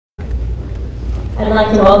I'd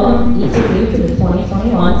like to welcome each of you to the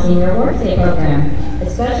 2021 Senior Awards Day program. A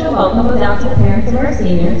special welcome goes out to the parents of our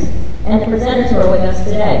seniors and the presenters who are with us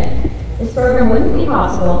today. This program wouldn't be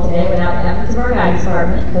possible today without the efforts of our guidance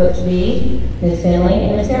department, Coach V, Ms. Finley,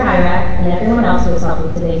 and Mr. Hyrack, and everyone else who has helped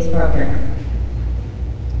with today's program.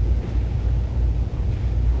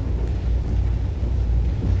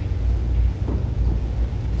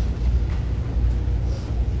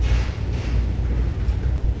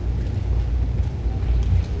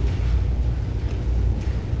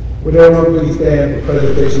 Would everyone please stand for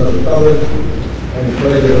presentation of the colors and the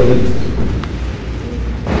pledge of allegiance?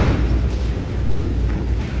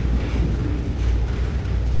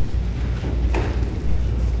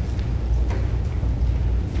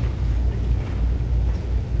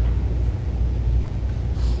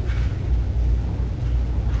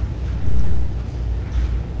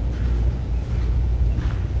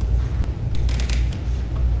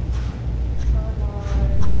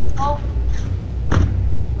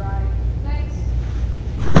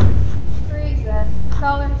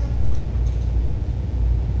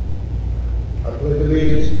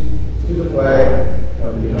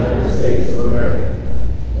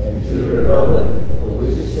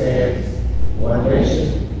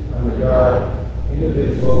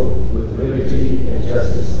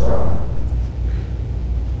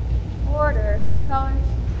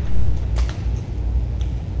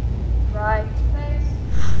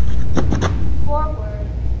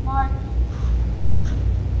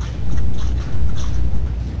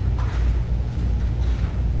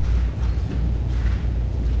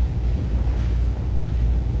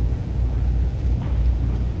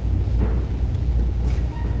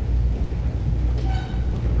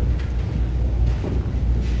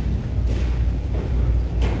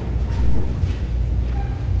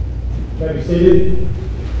 Seated.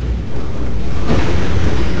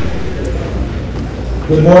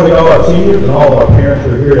 Good morning to all our seniors and all of our parents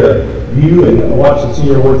who are here to view and watch the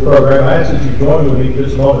Senior Awards program. I ask that you join with me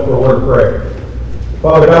just a moment for a word of prayer.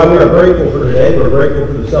 Father God, we are grateful for today. We're grateful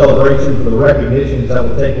for the celebration, for the recognitions that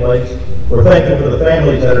will take place. We're thankful for the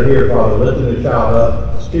families that are here, Father, lifting their child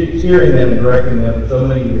up, steering them and directing them for so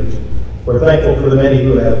many years. We're thankful for the many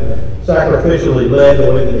who have sacrificially led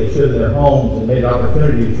the way that they should in their homes and made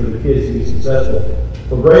opportunities for the kids to be successful.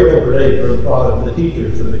 We're grateful today for the Father, for the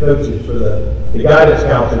teachers, for the coaches, for the guidance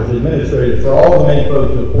counselors, the administrators, for all the many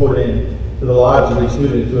folks who have poured in to the lives of these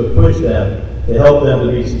students, who have pushed them to help them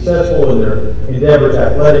to be successful in their endeavors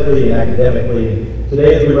athletically and academically. And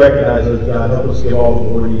today, as we recognize those, God, help us give all the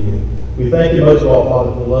glory to you. We thank you most of all,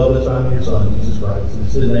 Father, for the love that's found in your Son, Jesus Christ. In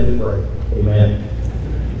his name we pray. Amen.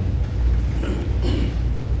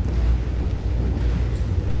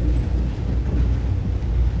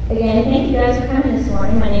 Again, thank you guys for coming this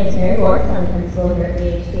morning. My name is Mary Bortz. I'm the principal here at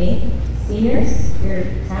VHP. Seniors, your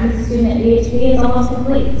time as a student at VHP is almost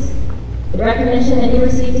complete. The recognition that you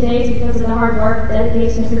receive today is because of the hard work,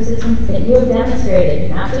 dedication, and persistence that you have demonstrated,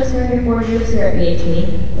 not just during your 4 years here at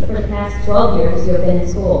VHP, but for the past 12 years you have been in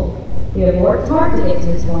school. You have worked hard to get to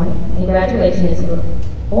this point, and graduation is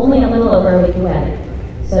only a little over a week away.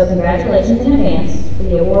 So congratulations in advance for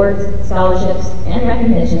the awards, scholarships, and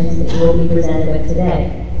recognitions that you will be presented with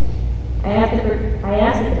today. I ask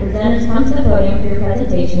that the presenters come to the podium for your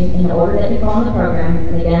presentation in the order that you follow in the program.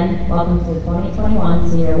 And again, welcome to the 2021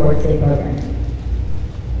 Senior Awards Day program.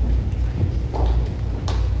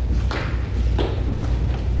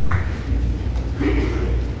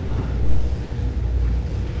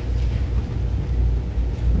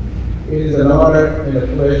 It is an honor and a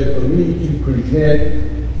pleasure for me to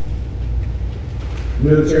present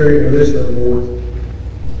Military Enlistment Awards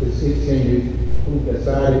to 6 seniors who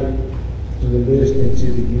decided to enlist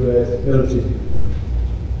into the U.S. military.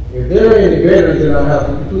 If there are any veterans in our house,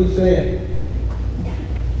 would you please stand?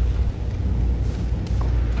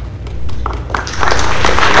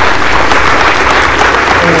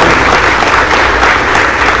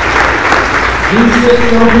 These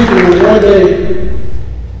 6 young people will one day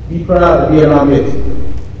be proud to be in our midst.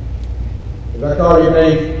 If I call your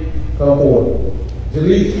name, come forward.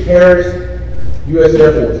 Jalise Harris, U.S.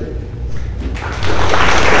 Air Force.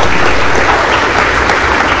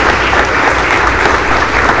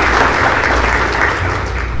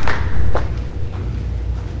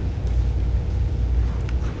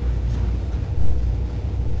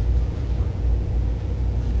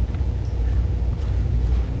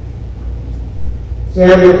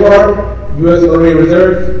 Samuel Clark, U.S. Marine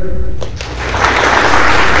Reserve.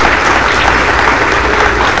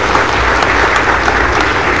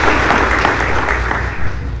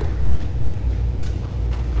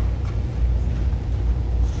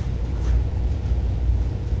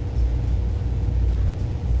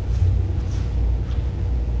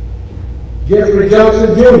 Jeffrey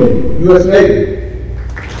Johnson Jr., U.S. Navy.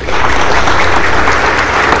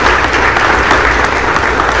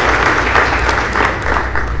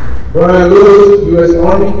 Brian Lewis, U.S.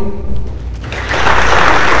 Army.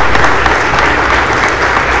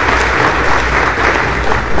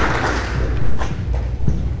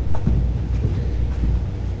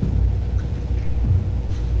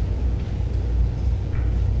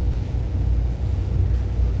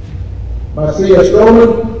 Marcia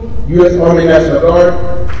Stroman, U.S. Army National Guard.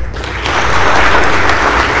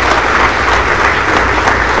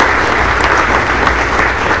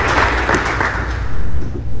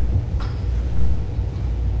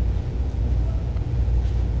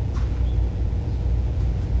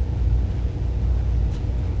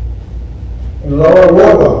 And Laura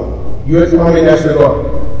Warbaugh, U.S. Army National Guard.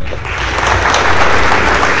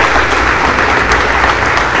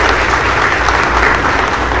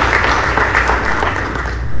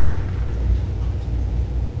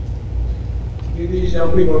 Give these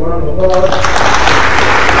young people a round of applause.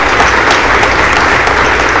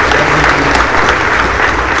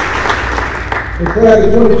 In class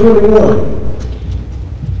of 2021,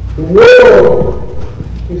 the world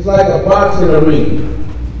is like a boxing arena.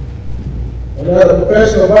 And as a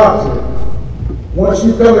professional boxer, once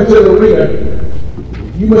you come into the arena,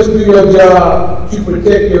 you must do your job to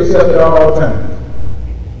protect yourself at all times.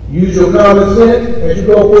 Use your common sense as you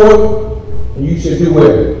go forward, and you should do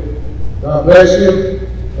well. God bless you,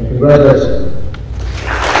 and congratulations.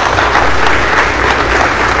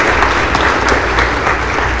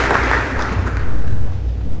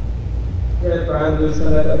 Good, Brian Lewis,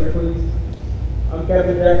 come back up here, please. I'm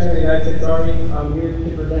Captain Jackson of the United States Army. I'm here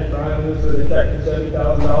to present Brian Lewis with a check for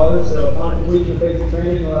 $70,000. So upon completion of basic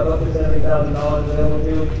training, we'll have up to $70,000 available to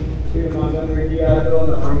him through the Montgomery DI Bill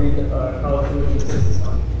and the Army College Tuition Assistance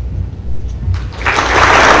Fund.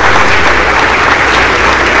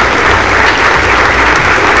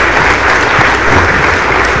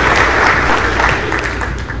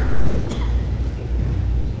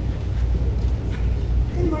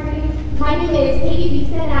 My name is Katie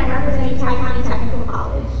Beeson, and I'm representing Tri-County Technical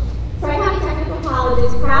College. Tri-County Technical College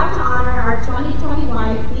is proud to honor our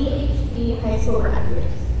 2021 BHP high school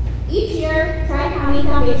graduates. Each year, Tri-County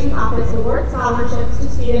Foundation offers award scholarships to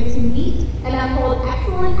students who meet and uphold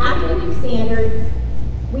excellent academic standards.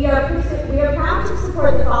 We are proud to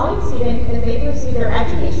support the following students as they pursue their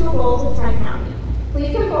educational goals with Tri-County.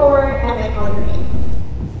 Please come forward as I call your name.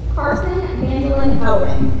 Carson Mandolin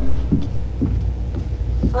Owen.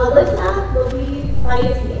 Alyssa Louise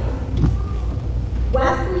Baezia,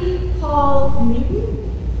 Wesley Paul Newton,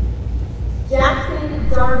 Jackson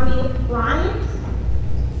Darby Bryant,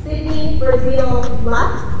 Sydney Brazil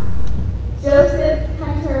Lux, Joseph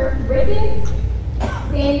Hunter Ricketts,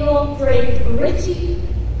 Samuel Drake Ritchie,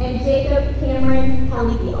 and Jacob Cameron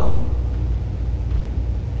Kellyfield.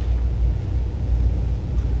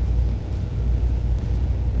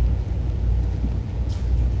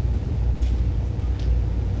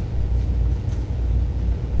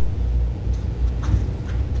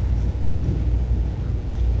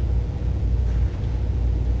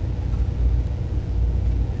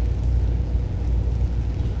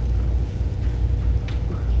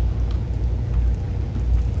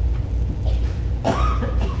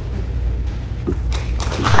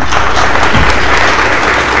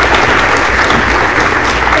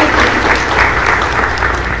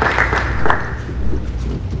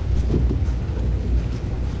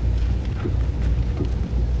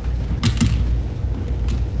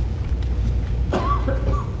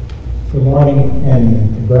 Good morning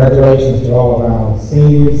and congratulations to all of our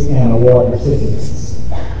seniors and award recipients.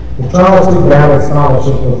 The Charles D. Ballard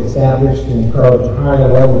Scholarship was established to encourage a higher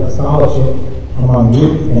level of scholarship among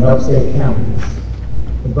youth in upstate counties.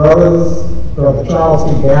 Brother Charles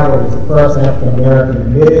D. Ballard was the first African American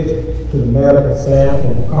admitted to the medical staff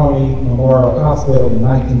of Oconee Memorial Hospital in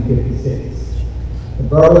 1956. The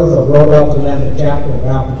Brothers of Rodel Atlanta chapter of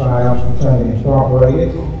Alpha Phi Alpha Fraternity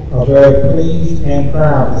Incorporated are very pleased and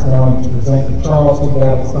proud this morning to present the Charles D.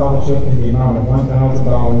 Ballard Scholarship in the amount of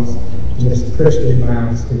 $1,000 to Mr. Christian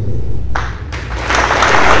Miles Stewart.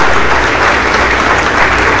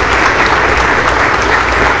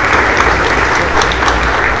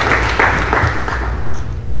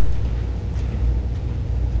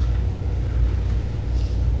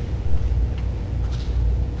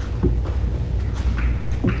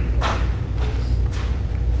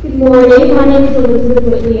 Good morning, my name is Elizabeth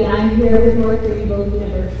Whitley and I'm here with North Greenville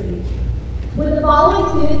University. Would the following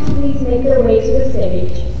students please make their way to the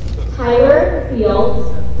stage? Tyler Fields,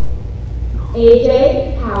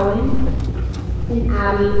 AJ Cowan, and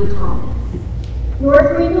Abby Thomas.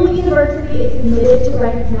 North Greenville University is committed to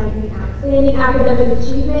recognizing outstanding academic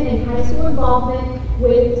achievement and high school involvement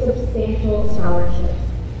with substantial scholarships.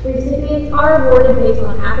 Recipients are awarded based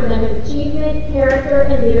on academic achievement, character,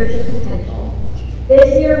 and leadership potential.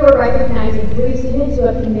 This year, we're recognizing 3 students who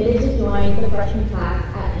have committed to join the freshman class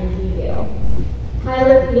at NGU.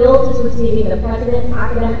 Tyler Fields is receiving the President's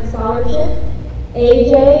Academic Scholarship.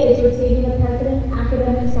 AJ is receiving the President's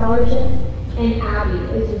Academic Scholarship. And Abby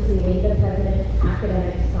is receiving the President's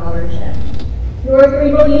Academic Scholarship. North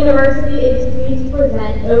Greenville University is pleased to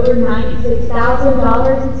present over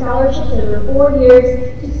 $96,000 in scholarships over 4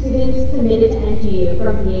 years to students committed to NGU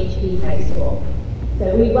from PHB High School.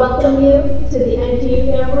 So we welcome you to the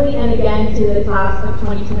NGU family and again to the class of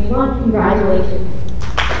 2021. Congratulations.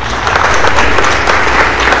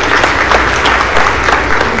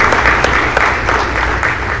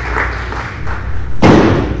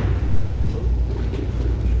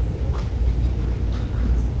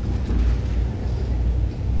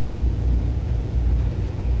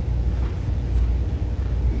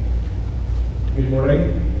 Good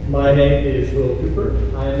morning. My name is Will Cooper.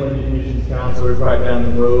 I am one of the admissions counselors right down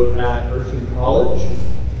the road at Erskine College.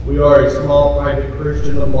 We are a small private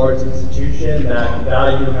Christian liberal arts institution that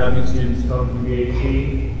value having students come from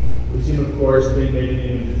VHB. We seem, of course, being made in the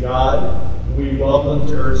image of God. We welcome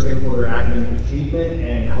to Erskine for their academic achievement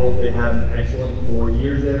and hope they have an excellent 4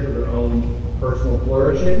 years there for their own personal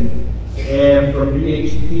flourishing. And from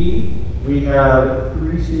VHP, we have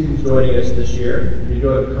 3 students joining us this year. If you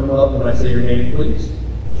go to come up when I say your name, please.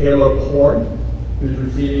 Caleb Horn, who's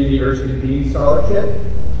receiving the Erskine Dean Scholarship.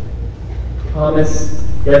 Thomas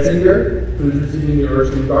Getzinger, who's receiving the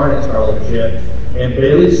Erskine Garnet Scholarship. And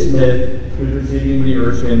Bailey Smith, who's receiving the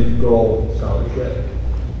Erskine Gold Scholarship.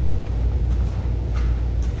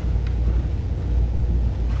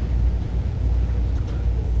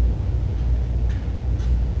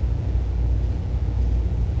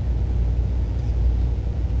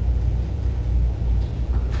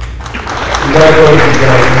 Congratulations,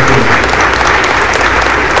 guys.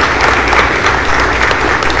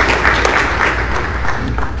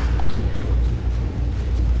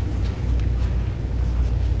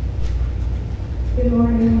 Good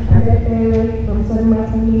morning. I'm Beth Bailey from Southern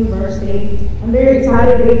Western University. I'm very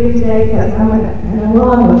excited to be here today because I'm an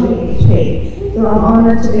alum of VHP, so I'm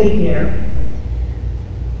honored to be here.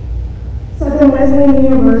 Southern Wesleyan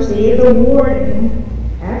University is awarding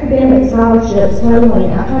academic scholarships totaling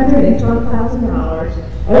 $112,000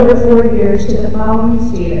 over 4 years to the following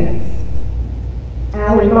students.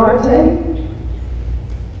 Allie Barton,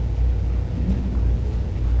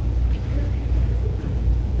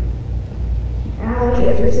 Allie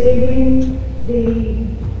is receiving the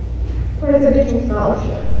Presidential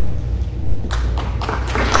Scholarship.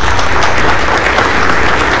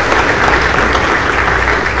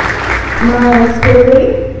 Miles Cooley,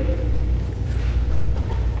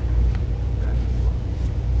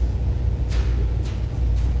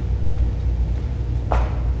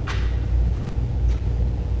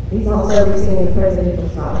 he's also receiving the Presidential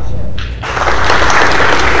Scholarship.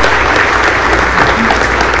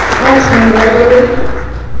 Ashton Beverly,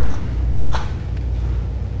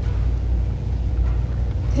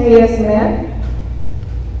 Taya Smith,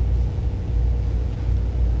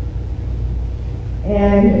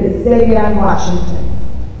 and Xavier Washington.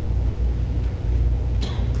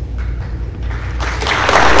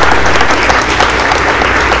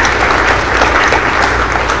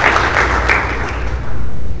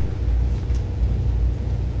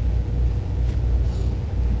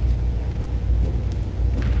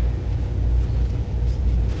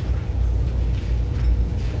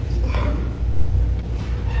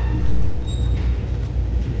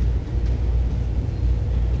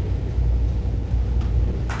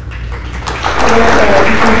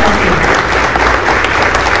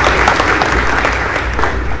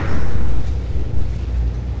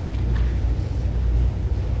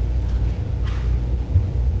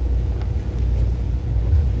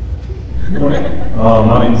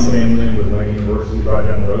 My name is Sam Lynn with Lane University right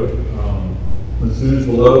down the road. The students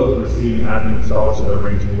below receive an academic scholarship that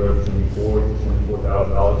ranges anywhere between $4,000 to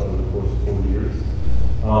 $24,000 over the course of 4 years.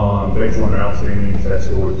 Based on their outstanding test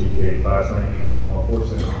scores, GPA, class rank.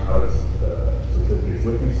 Unfortunately, I don't have the certificates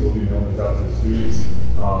with me, so we'll be mailing these out to the students.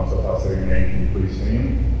 So if I'll say your name, can you please stand?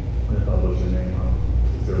 And if I lose your name, I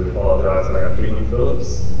sincerely apologize. I got Caitlin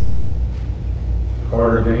Phillips,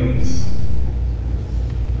 Carter Gaines,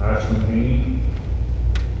 Ashton Haney,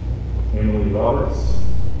 Emily Roberts,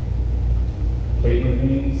 Caitlin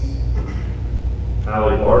Haynes,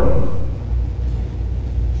 Allie Barton,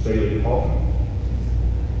 Shaylee Hoffman,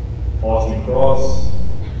 Austin Cross,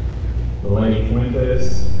 Delaney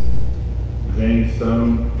Fuentes, James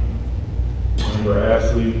Stone, Amber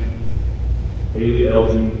Ashley, Haley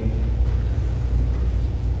Elgin,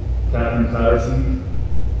 Catherine Patterson,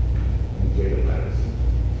 and Jada Patterson.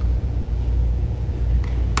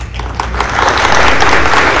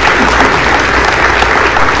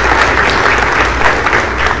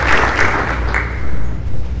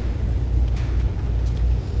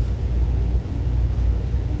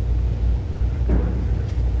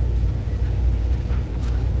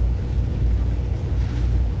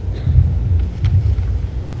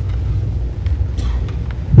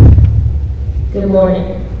 Good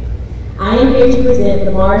morning. I am here to present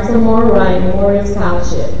the Morris Lamar Wright Memorial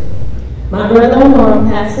Scholarship. My brother Lamar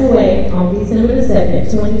passed away on December the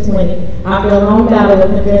 2nd, 2020 after a long battle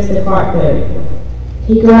with congestive heart failure.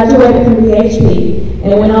 He graduated from BHP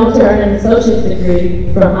and went on to earn an associate's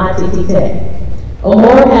degree from ITT Tech.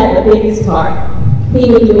 Lamar had the biggest heart.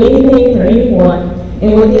 He would do anything for anyone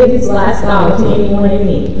and would give his last dollar to anyone in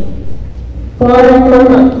need.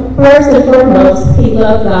 First and foremost, he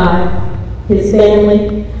loved God, his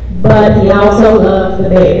family, but he also loved the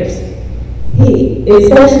Bears. He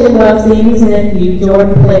especially loved seeing his nephew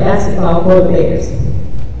Jordan play basketball for the Bears.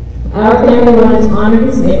 Our family wanted to honor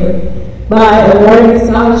his memory by awarding a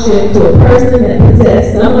scholarship to a person that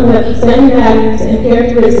possessed some of the same values and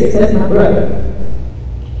characteristics as my brother.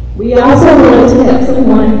 We also wanted to help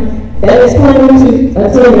someone that is planning to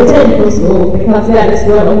attend a technical school because that is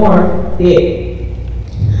what Lamar did.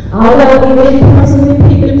 Although we didn't personally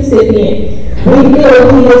pick the recipient, we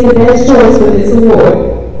feel he is the best choice for this award.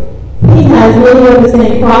 He has many of the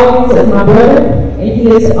same qualities as my brother, and he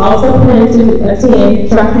is also planning to attend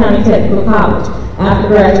Tri-County Technical College after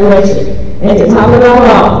graduation. And to top it all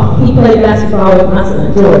off, he played basketball with my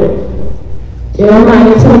son Jordan.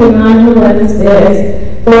 Jeremiah 29:11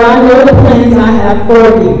 says, "For I know the plans I have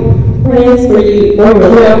for you, plans for you for your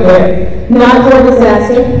welfare, not for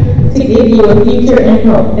disaster, to give you a future and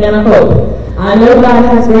a hope. I know God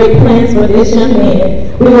has great plans for this young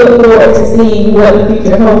man. We look forward to seeing what the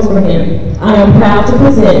future holds for him. I am proud to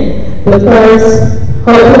present the first,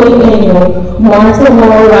 hopefully annual, Morris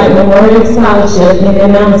Lamar Wright Memorial Scholarship in the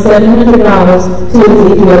amount of $700 to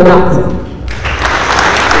Ezekiel Watson."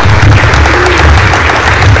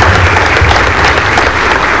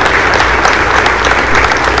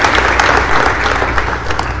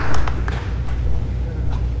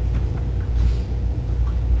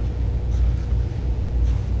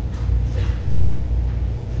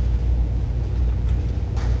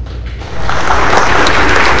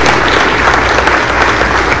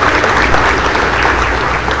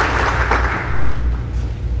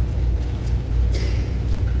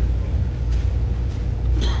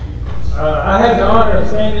 I have the honor of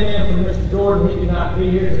standing in for Mr. Jordan. He could not be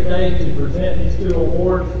here today to present these two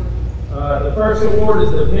awards. The first award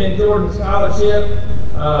is the Ben Jordan Scholarship.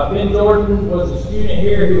 Ben Jordan was a student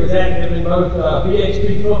here who was active in both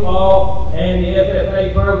BHP football and the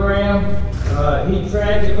FFA program. He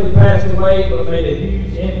tragically passed away, but made a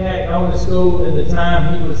huge impact on the school in the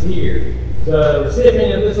time he was here. The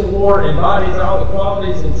recipient of this award embodies all the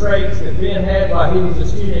qualities and traits that Ben had while he was a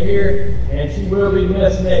student here, and she will be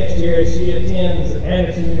missed next year as she attends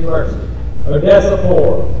Anderson University. Odessa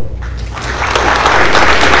Ford.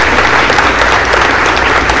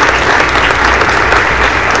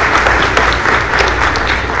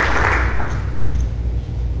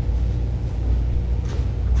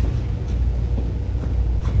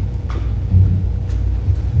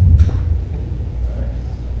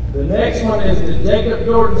 The next one is the Jacob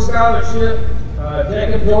Jordan Scholarship.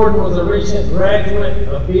 Jacob Jordan was a recent graduate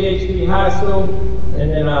of BHP High School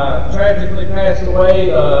and then tragically passed away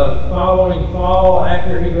the following fall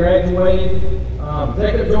after he graduated.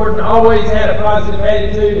 Jacob Jordan always had a positive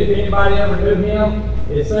attitude. If anybody ever knew him,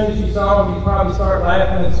 as soon as you saw him, you'd probably start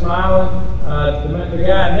laughing and smiling. The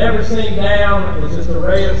guy never seemed down. It was just a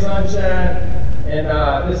ray of sunshine. And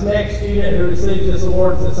this next student who receives this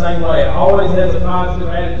award is the same way. Always has a positive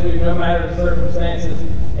attitude no matter the circumstances.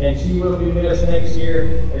 And she will be missed next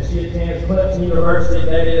year as she attends Clemson University.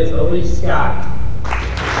 That is Elise Scott.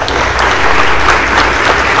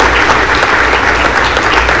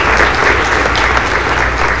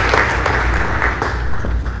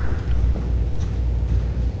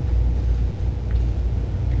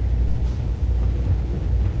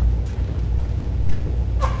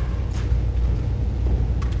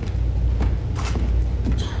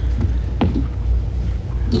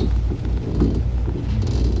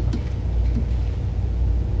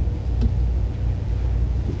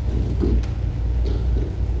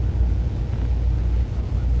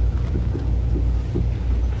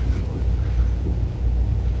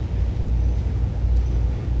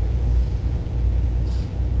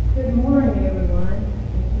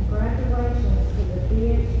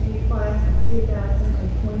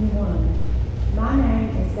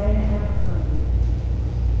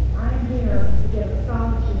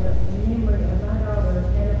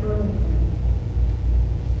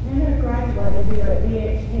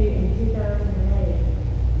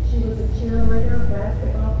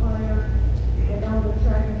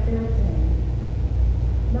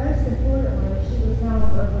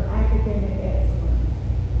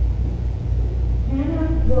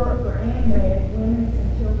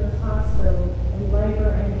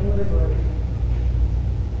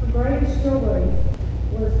 joy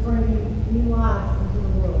was bringing new life into the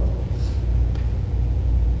world.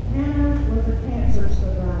 Hannah was a cancer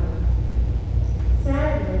survivor.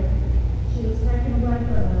 Sadly, she was taken away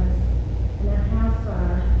from us in a house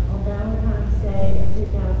fire on Valentine's Day of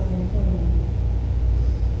 2020.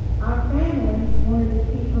 Our family wanted to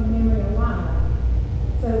keep her memory alive,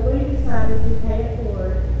 so we decided to pay it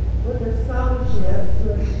forward with a scholarship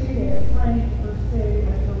to a student planning to pursue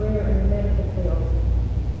a career in the medical field,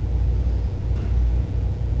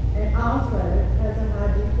 and also has a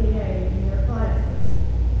high GPA in their classes.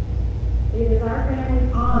 It is our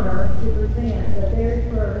family's honor to present the very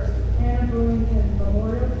first Hannah Brewington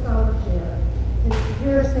Memorial Scholarship to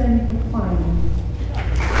Harrison McClain.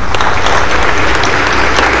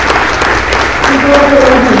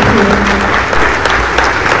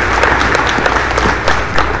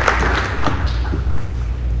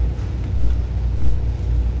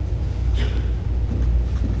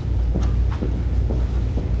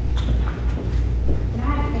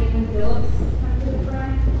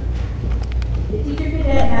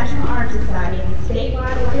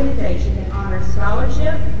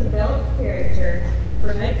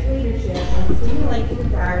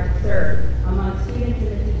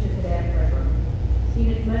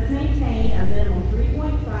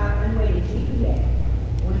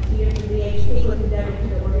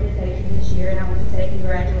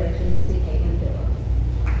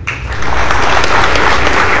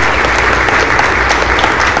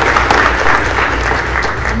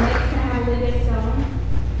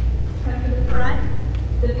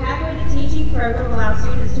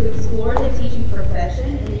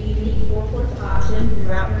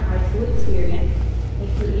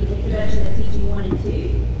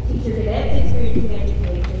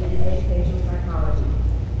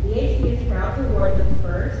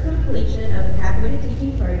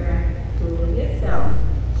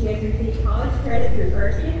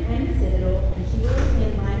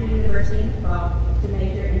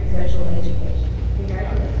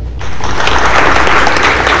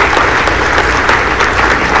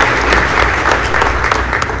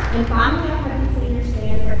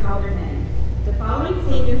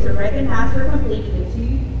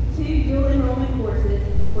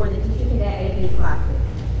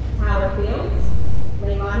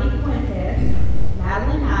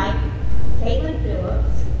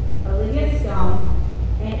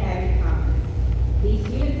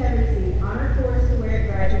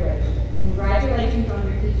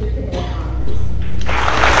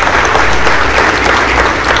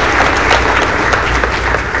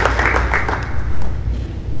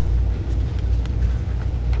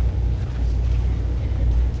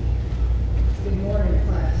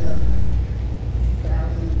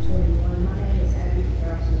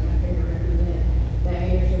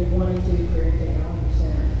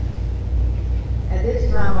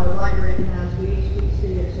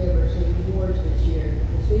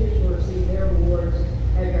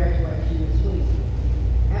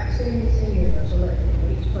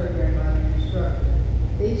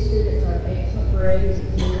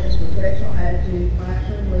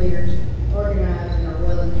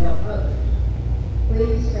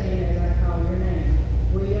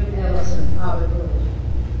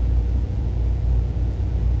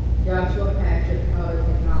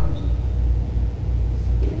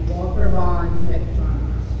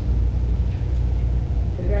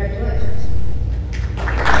 Congratulations.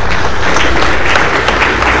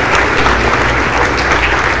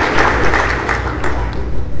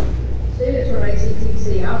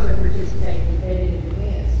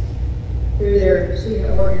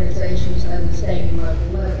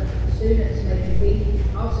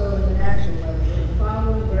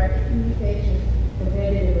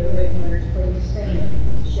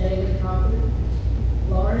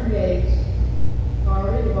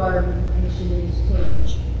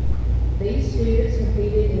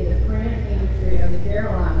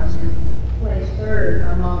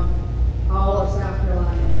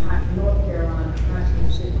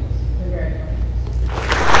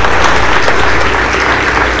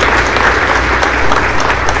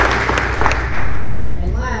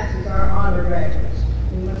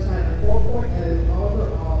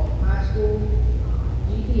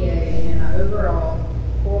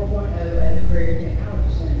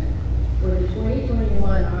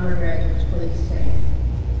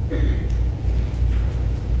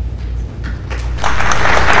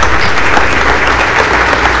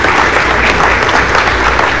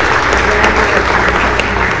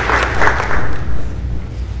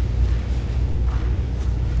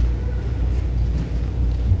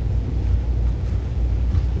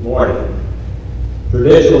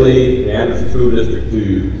 Traditionally, the Anderson School District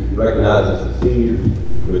 2 recognizes the seniors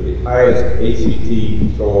with the highest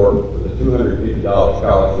ACT score with a $250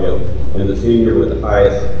 scholarship and the senior with the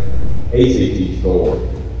highest ACT score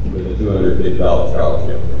with a $250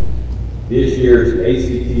 scholarship. This year's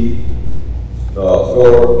ACT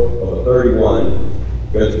score of a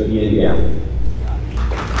 31 goes to Ian Gamble.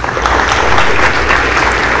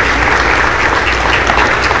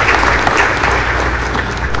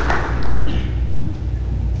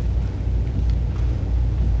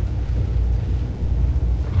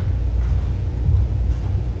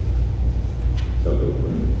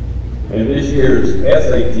 And this year's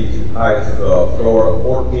SAT highest score of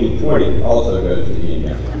 1420 also goes to Ian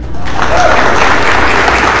Gamble.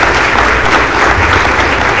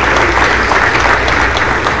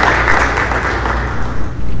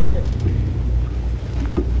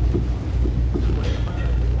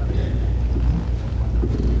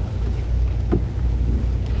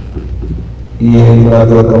 Ian, you might as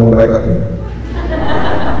well come back up here.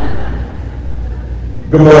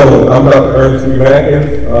 Good morning, I'm Dr. Ernest B.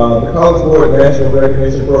 Mankins, the College Board National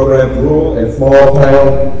Recognition Program's Rural and Small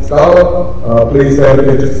Town Scholar. Please stand up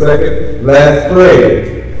in just a second. Last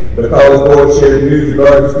spring, the College Board shared news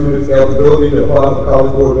regarding students' eligibility to apply for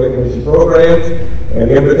College Board Recognition Programs. An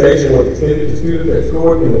invitation was extended to students that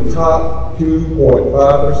scored in the top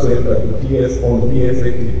 2.5% of the PS on the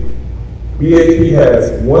PSAT. BHP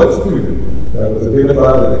has one student that was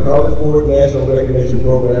identified as a College Board National Recognition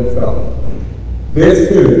Program Scholar. This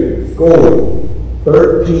student scored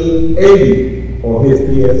 1380 on his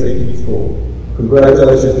PSAT score.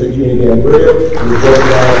 Congratulations to Ian Gamble, who is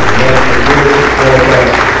recognized as National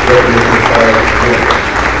Recognition Scholar.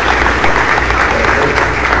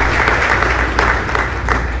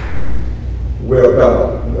 Well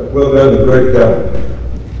done. Well done and great job.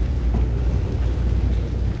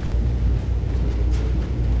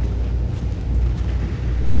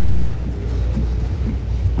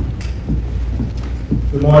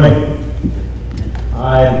 Good morning.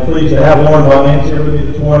 I am pleased to have Lauren Valance here with me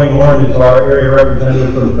this morning. Lauren is our area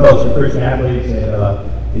representative for the Fellowship of Christian Athletes and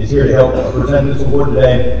is here to help present this award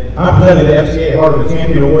today. I'm presenting the FCA Heart of the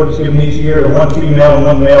Champion Award that's given each year to one female and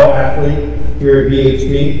one male athlete here at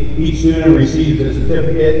BHP. Each student receives a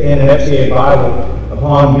certificate and an FCA Bible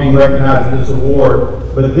upon being recognized with this award.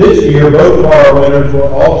 But this year, both of our winners were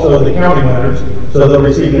also the county winners, so they'll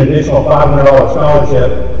receive an additional $500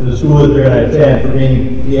 scholarship to the school that they're going to attend for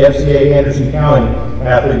being the FCA Anderson County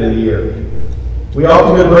Athlete of the Year. We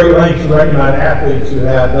also go to great lengths to recognize athletes who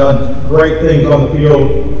have done great things on the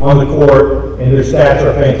field, on the court, and their stats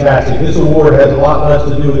are fantastic. This award has a lot less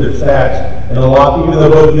to do with their stats, and a lot, even though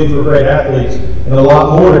both of these were great athletes, and a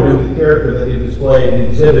lot more to do with the character that they displayed and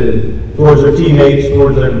exhibited towards their teammates,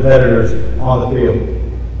 towards their competitors on the field.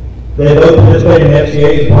 They both participated in the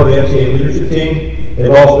FCA as part of the FCA leadership team. They've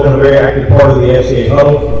also been a very active part of the FCA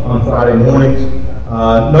huddle on Friday mornings.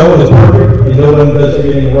 No one is perfect, and no one does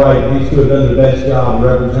everything right. These two have done the best job to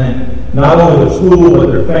represent not only their school, but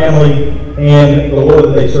their family and the Lord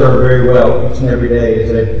that they serve very well each and every day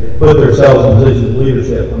as they put themselves in positions of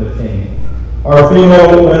leadership on their team. Our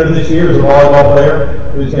female winner this year is a volleyball player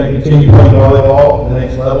who's going to continue playing volleyball at the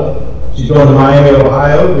next level. She's going to Miami,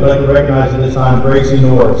 Ohio. We'd like to recognize at this time Gracie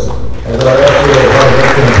Norris as our FCA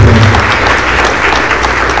volleyball champion.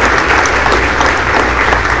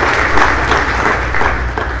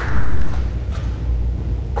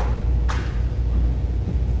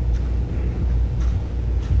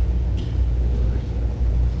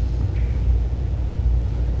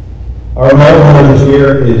 Our male winner this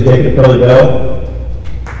year is Jacob Kelly Bell.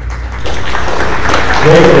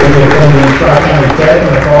 Jacob is going to come in Tri-County Tech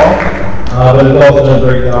in the fall, but has also done a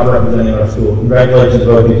great job representing our school. Congratulations to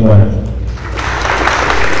both these winners.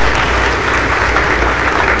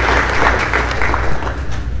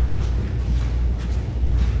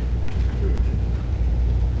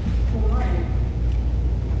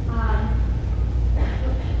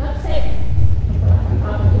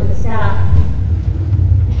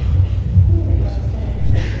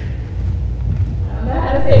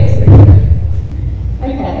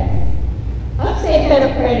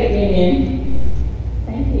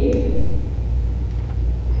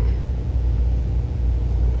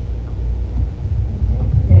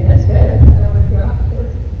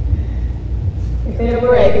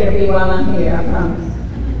 While I'm here, I promise.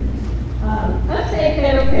 Upstate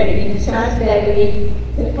Federal Credit Union strives daily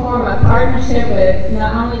to form a partnership with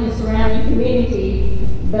not only the surrounding community,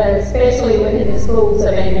 but especially within the schools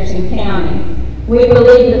of Anderson County. We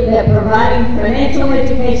believe that providing financial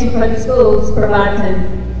education for the schools provides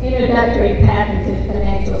an introductory path into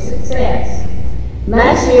financial success.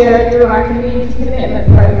 Last year, through our community commitment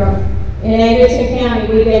program, In Anderson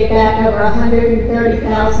County, we gave back over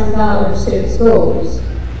 $130,000 to schools.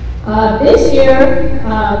 This year,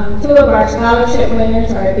 2 of our scholarship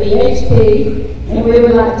winners are at BHP, and we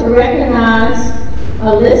would like to recognize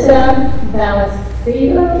Alyssa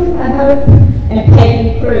Vallecillo, I hope, and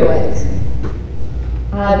Peggy Pruitt.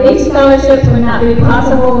 These scholarships would not be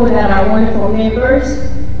possible without our wonderful members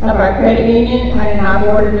of our credit union and our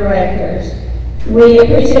board of directors. We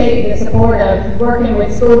appreciate the support of working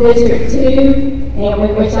with School District 2, and we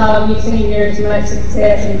wish all of you seniors much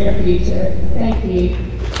success in your future. Thank you.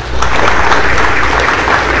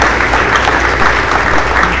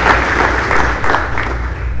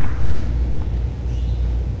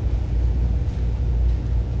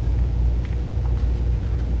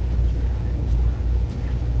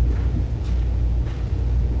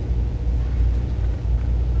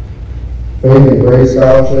 Faith and Grace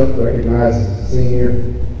Scholarship recognizes a senior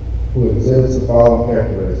who exhibits the following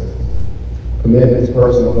characteristics: commitment to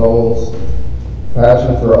personal goals,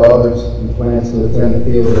 passion for others, and plans to attend the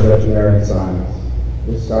field of veterinary science.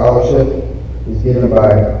 This scholarship is given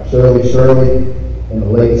by Shirley and the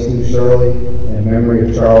late Stu Shirley in memory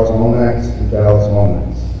of Charles Lomax and Dallas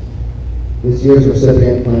Lomax. This year's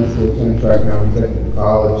recipient plans to attend Tri-County Technical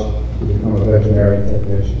College to become a veterinary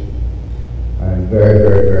technician. I am very,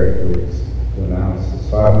 very, very pleased to announce this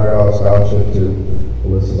 $500 scholarship to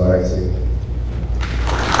Alyssa Vallecillo.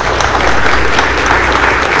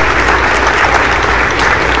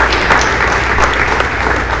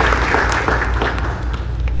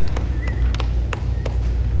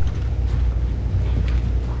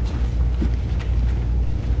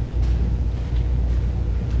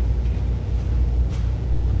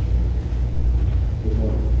 Good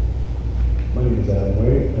morning. My name is Adam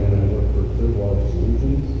Wade, and I work for Clearwater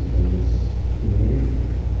Solutions in this community.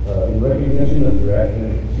 In recognition of your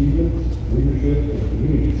academic achievements, leadership, and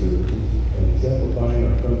community services, and exemplifying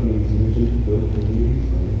our company's mission to build communities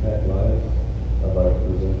and impact lives, I'd like to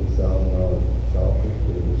present this $1,000 scholarship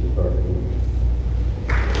to Mr. Carter.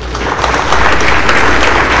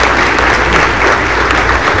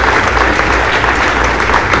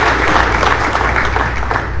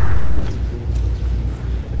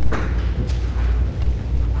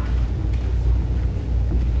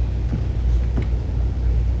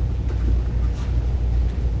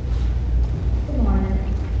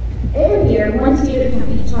 Every year, one student from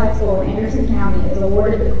each high school in Anderson County is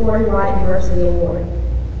awarded the Corey Wright Diversity Award.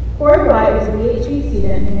 Corey Wright was a BHP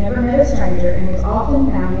student who never met a stranger and was often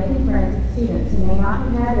found making friends with students who may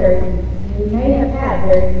have had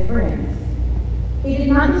very few friends. He did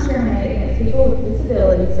not discriminate against people with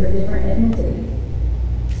disabilities or different ethnicities.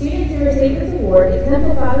 Students who receive this award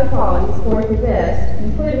exemplify the qualities Corey possessed,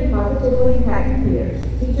 including positively impacting peers,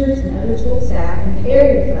 teachers, and other school staff in the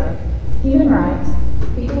areas of human rights,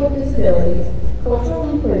 people with disabilities, cultural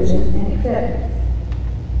inclusion, and acceptance.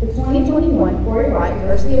 The 2021 Corey Wright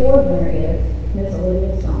Diversity Award winner is Ms.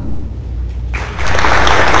 Olivia Stone.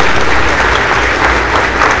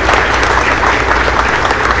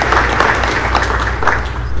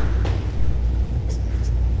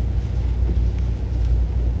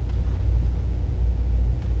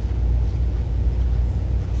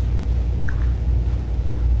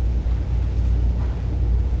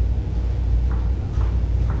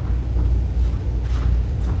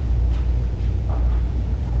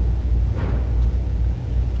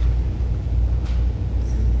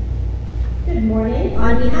 Good morning.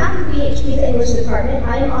 On behalf of BHP's English Department,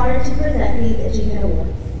 I am honored to present these Achievement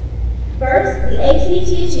Awards. First, the ACT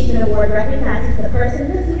Achievement Award recognizes the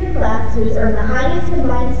person in the senior class who has earned the highest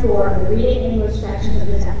combined score on the reading and English sections of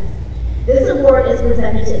the test. This award is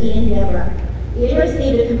presented to Ian Deborah. Ian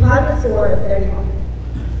received a composite score of 31.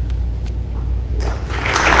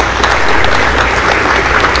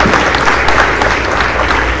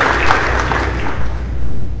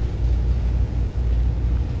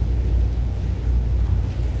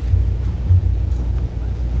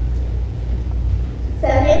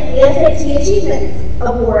 Second, the SAT Achievements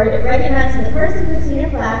Award recognizes the person in the senior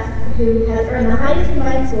class who has earned the highest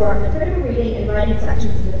combined score on the critical reading and writing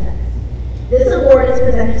sections of the test. This award is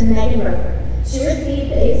presented to Megan Roper. She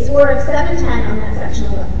received a score of 710 on that section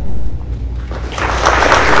alone.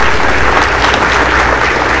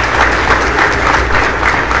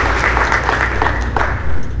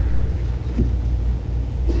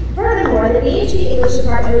 Furthermore, the BHP English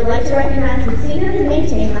Department would like to recognize the senior who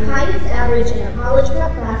maintained the highest average in her college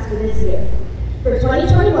prep class for this year. For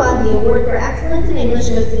 2021, the award for excellence in English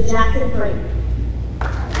goes to Jackson Freeman.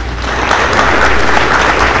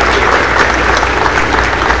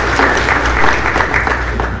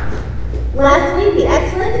 Lastly, the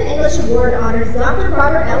Excellence in English Award honors Dr.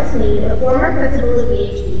 Robert L. Sneed, a former principal of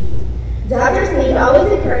VHB. Dr. Sneed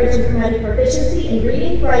always encouraged and promoted proficiency in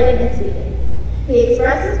reading, writing, and speaking. He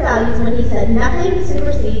expressed his values when he said, "Nothing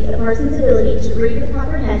supersedes a person's ability to read with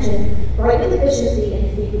comprehension, write with efficiency,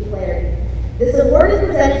 and speak with clarity." This award is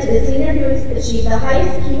presented to the senior who has achieved the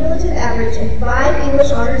highest cumulative average in 5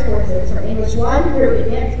 English honors courses from English 1 through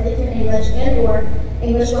Advanced Placement English and/or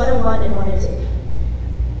English 101 and 102.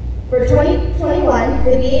 For 2021,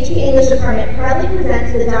 the VHB English Department proudly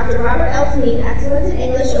presents the Dr. Robert L. Sneed Excellence in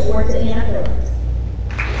English Award to Anna Phillips.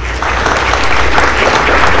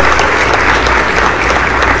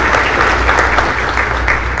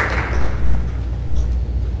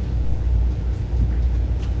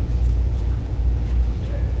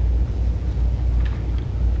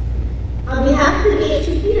 On behalf of the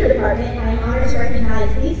VHB Theater Department, I am honored to recognize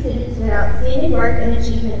these students for their outstanding work and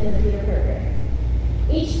achievement in the theater program.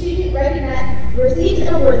 Each student receives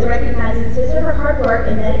an award that recognizes his or her hard work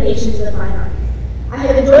and dedication to the fine arts. I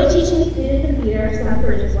have enjoyed teaching these students in theater, some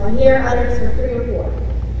for just 1 year, others for 3 or 4.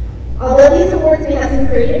 Although these awards may have some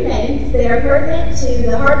creative names, they are pertinent to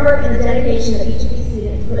the hard work and the dedication that each of these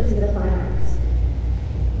students puts into the fine arts.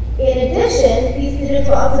 In addition, these students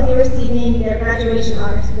will also be receiving their graduation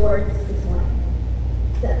honors awards this morning.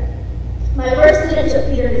 So, my first student took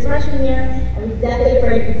theater his freshman year and was deathly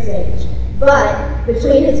afraid of the stage. But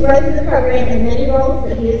between his growth in the program and many roles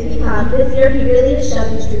that he has become, this year he really has shown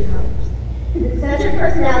his true colors. His eccentric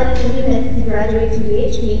personality will be missed as he graduates from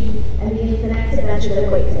VHB and begins the next adventure that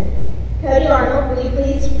awaits him. Cody Arnold, will you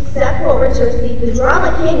please step forward to receive the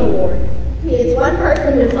Drama King Award? He is one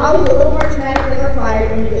person who is always a little more dramatic than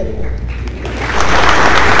required in a good way.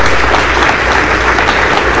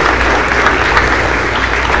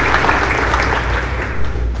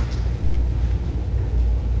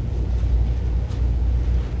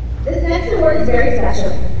 This next award is very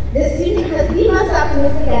special. This student has the most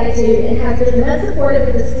optimistic attitude and has been the most supportive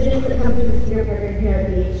of the students that come through the theater program here at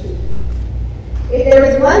VHB. If there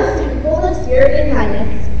is one student full of spirit and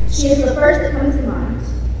kindness, she is the first that comes to mind.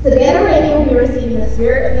 Savannah Rainey will be receiving the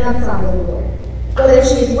Spirit of the Ensemble Award. Whether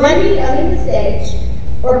she is Wendy owning the stage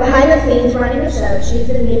or behind the scenes running the show, she has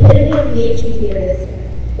been the epitome of VHB theater this year.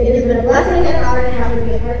 It has been a blessing and an honor to have her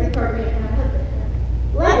be a part of the program, and I hope that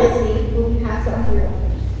her legacy will be passed on through others.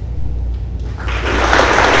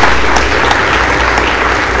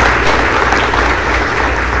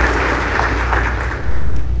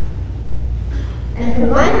 And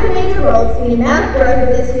combined with major roles, the amount of growth that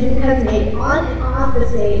this student has made on and off the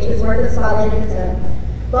stage is worth a spotlight of its own.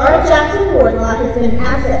 Laura Jackson Wardlaw has been an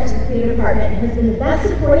asset to the theater department and has been the best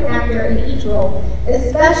supporting actor in each role,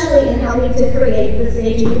 especially in helping to create the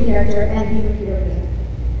stage of the character and be the theater leader.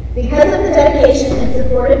 Because of the dedication and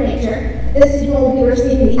supportive nature, this student will be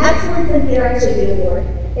receiving the Excellence in Theater Activity Award.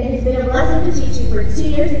 It has been a blessing to teach you for 2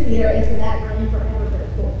 years of theater and for that running forever for the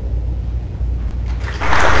school.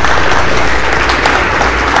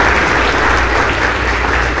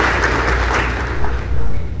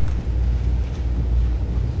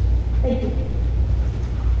 Thank you.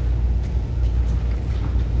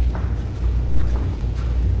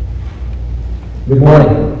 Good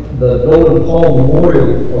morning. The Golden Paul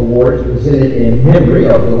Memorial Award is presented in memory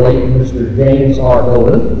of the late Mr. James R.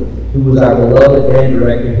 Golden, who was our beloved band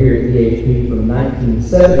director here at VHB from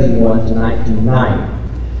 1971 to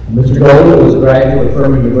 1990. Mr. Golden was a graduate of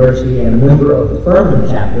Furman University and a member of the Furman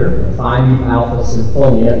chapter of Phi Nu Alpha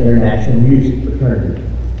Symphonia International Music Fraternity.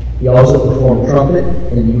 He also performed trumpet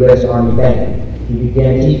in the U.S. Army Band. He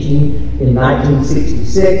began teaching in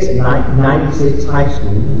 1966 at 1996 high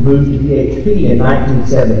school, moved to VHP in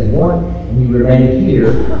 1971, and he remained here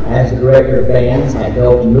as the director of bands at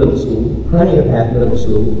Belton Middle School, Honeypath Middle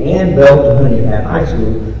School, and Belton Honeypath High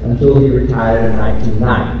School until he retired in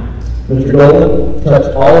 1990. Mr. Golden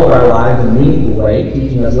touched all of our lives in a meaningful way,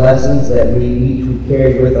 teaching us lessons that we each would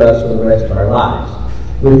carry with us for the rest of our lives.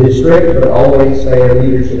 With his strict but always fair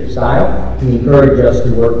leadership style, he encouraged us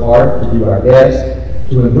to work hard, to do our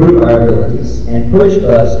best, to improve our abilities, and pushed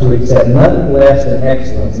us to accept nothing less than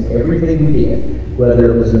excellence in everything we did,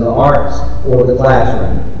 whether it was in the arts or the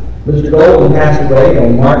classroom. Mr. Golden passed away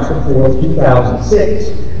on March 4th,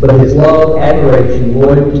 2006, but his love, admiration,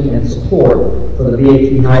 loyalty, and support for the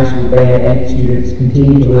VHB High School Band and students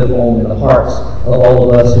continue to live on in the hearts of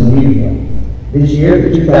all of us who knew him. This year,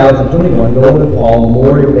 the 2021 Golden Paul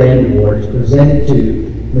Memorial Band Award is presented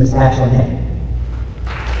to Ms. Ashley Hank.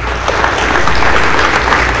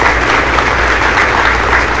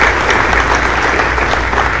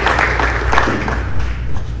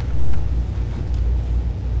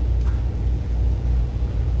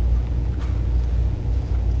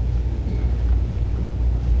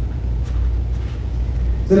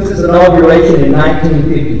 Since its inauguration in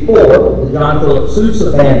 1954, the John Philip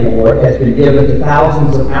Sousa Band Award has been given to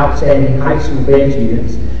thousands of outstanding high school band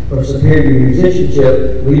students for superior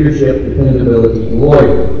musicianship, leadership, dependability, and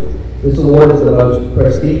loyalty. This award is the most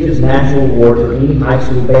prestigious national award for any high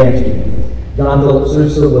school band student. John Philip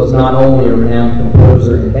Sousa was not only a renowned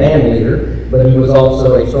composer and band leader, but he was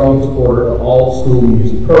also a strong supporter of all school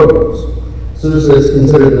music programs. Sousa is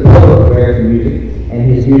considered the poet of American music, and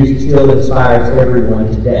his music still inspires everyone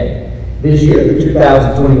today. This year, the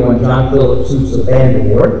 2021 John Philip Sousa Band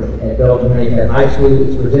Award at Belgium Honeycutt High School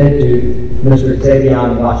is presented to Mr.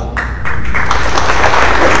 Xavier Washington.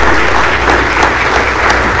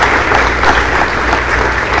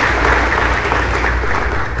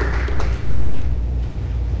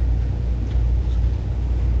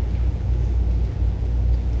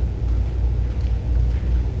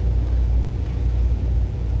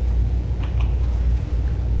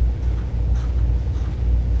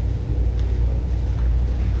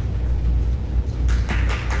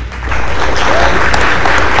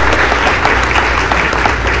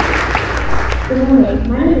 Good morning.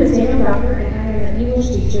 My name is Dana Rocker, and I am an English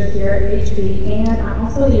teacher here at VHB, and I'm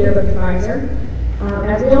also the yearbook advisor.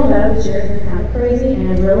 As we all know, this year has been kind of crazy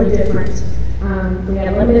and really different. We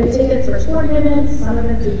had limited tickets for sporting events. Some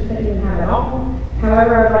events we couldn't even have at all.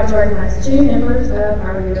 However, I'd like to recognize 2 members of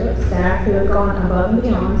our yearbook staff who have gone above and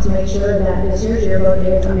beyond to make sure that this year's yearbook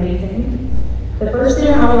is amazing. The first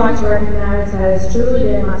student I would like to recognize has truly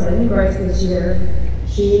been my saving grace this year.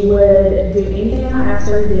 She would do anything I asked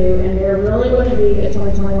her to do, and there really wouldn't be a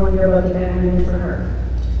 2021 yearbook if it hadn't been for her.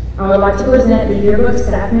 I would like to present the yearbook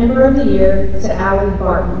staff member of the year to Allie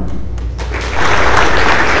Barton.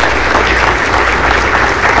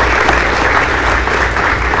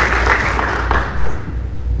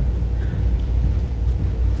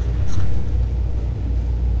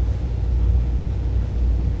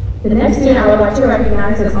 The next student I would like to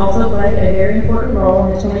recognize has also played a very important role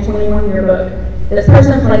in the 2021 yearbook. This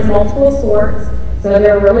person plays multiple sports, so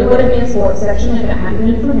there really wouldn't be a sports section if it hadn't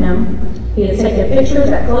been for him. He has taken pictures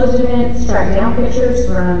at closed events, tracked down pictures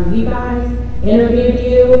from you guys, interviewed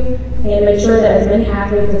you, and made sure that as many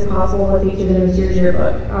athletes as possible were featured in this year's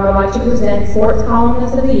yearbook. I would like to present Sports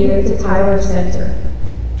Columnist of the Year to Tyler Scepter.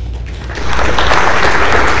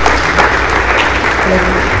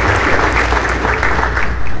 Thank you.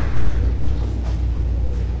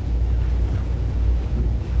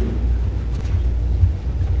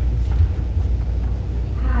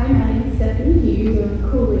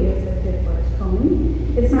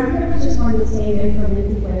 It's my privilege this morning to stand in for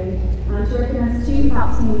Lindsay Wade to recognize 2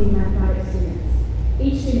 outstanding mathematics students.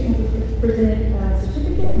 Each student has presented a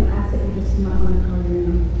certificate, and I ask that you just come up on the card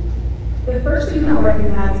room. The first student I'll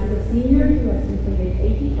recognize is a senior who has completed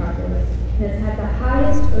AP Calculus and has had the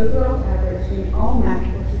highest overall average in all math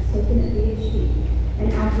courses taken at VHB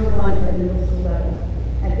and Algebra 1 at middle school level.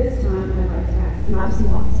 At this time, I'd like to ask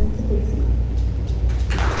Madison Watson to please come up.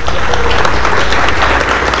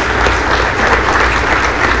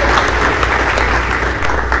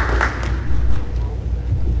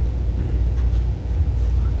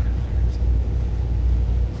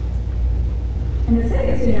 And the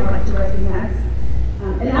second student I'd like to recognize,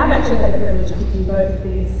 and I've actually had the privilege of teaching both of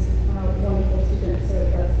these wonderful students, so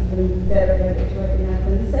that's even better to recognize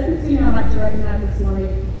them. The second student I'd like to recognize this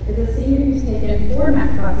morning is a senior who's taken 4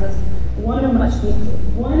 math classes. One must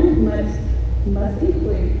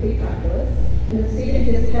include pre-calculus, and the student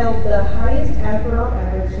has held the highest overall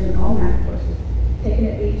average in all math courses taken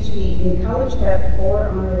at VHB in college prep or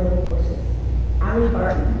honor level courses. Allie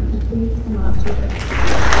Barton, would you please come up to us?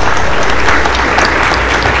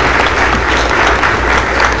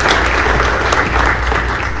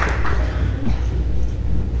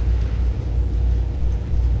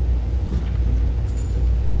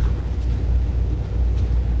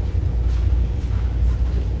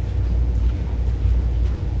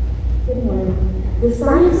 The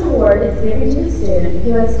Science Award is given to a student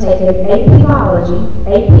who has taken AP Biology,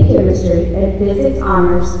 AP Chemistry, and Physics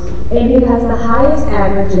Honors, and who has the highest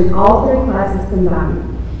average in all 3 classes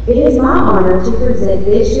combined. It is my honor to present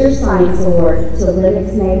this year's Science Award to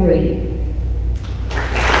Lennox May Reed.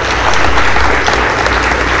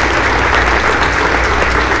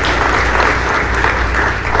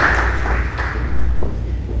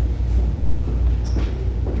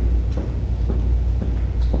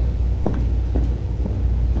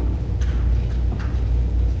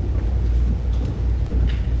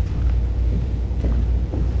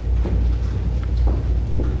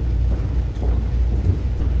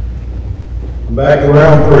 Back to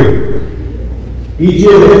round 3. Each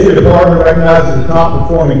year, the history department recognizes the top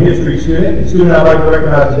performing history student. The student I'd like to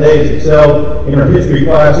recognize today has excelled in her history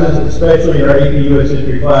classes, especially in her AP US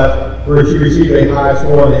History class, where she received a high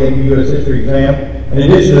score on the AP US History exam. In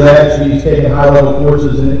addition to that, she's taken high-level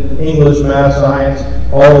courses in English, math, science,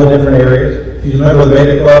 all the different areas. She's a member of the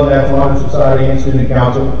Beta Club, National Honor Society, and Student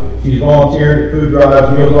Council. She's volunteered at food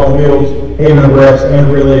drives, Meals on Wheels, Haven of Rest,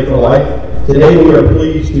 and Relay for Life. Today, we are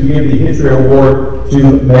pleased to give the History Award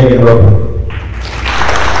to Megan Roper.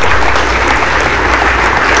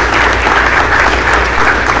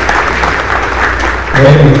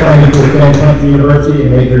 Megan is planning to attend Clemson University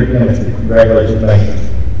and major in chemistry. Congratulations, Megan.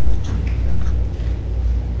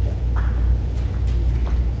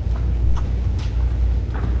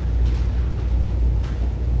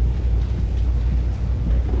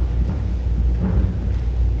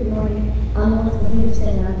 Good morning. I'm Melissa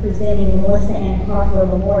Henderson. I'm presenting the Melissa Ann Harper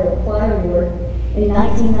Memorial Choir Award. In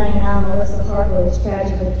 1999, Melissa Harper was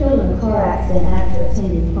tragically killed in a car accident after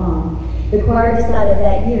attending prom. The choir decided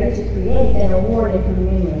that year to create an award in her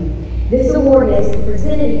memory. This award is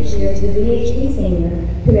presented each year to the VHP senior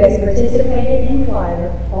who has participated in choir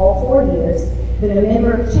all 4 years, been a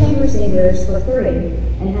member of chamber singers for 3,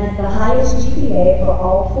 and has the highest GPA for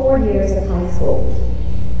all 4 years of high school.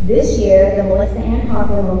 This year, the Melissa Ann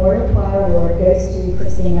Harper Memorial Choir Award goes to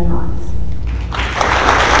Christina Knotts.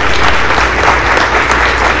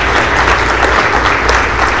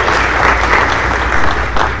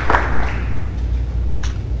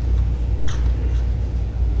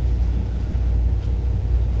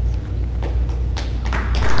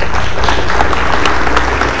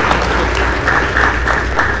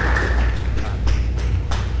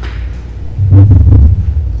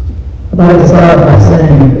 I'd like to start by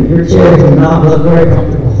saying that your chairs do not look very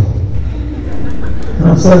comfortable.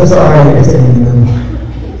 I'm so sorry you're sitting in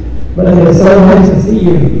them. But it is so nice to see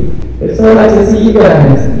you. It's so nice to see you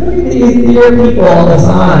guys. Look at these dear people on the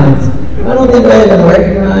sides. I don't think they have been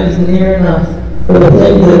recognized near enough for the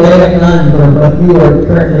things that they have done for what you are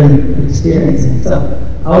currently experiencing. So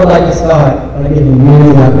I would like to start by giving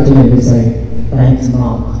you the opportunity to say, thanks,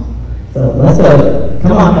 Mama. So let's go.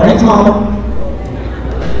 Come on, thanks, Mama.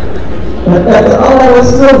 But that's all that was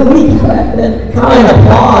so weak back then. Kind of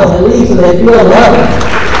applause at least so they feel loved.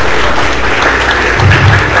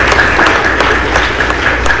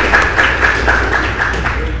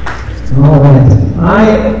 All right. I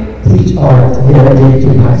teach art here at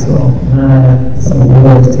VHP High School, and I have some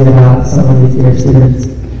awards to give out to some of these dear students.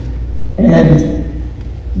 And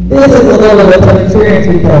this is a little bit of an experience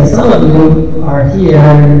because some of you are here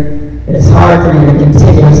and it's hard for you to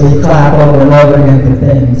continuously clap over and over again for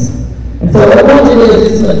things. And so what I want you to do is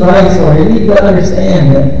just some advice for you. You need to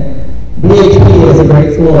understand that VHP is a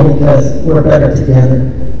great school because we're better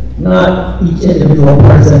together. Not each individual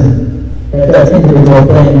person that does individual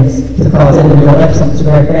things to cause individual excellence to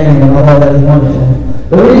their family, and although that is wonderful.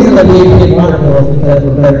 The reason that VHP is wonderful is because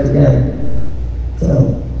we're better together.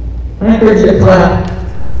 So I encourage you to clap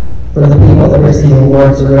for the people that receive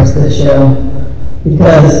awards for the rest of the show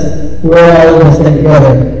because we're all in this thing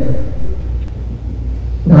together.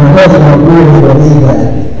 Now, I know you don't really believe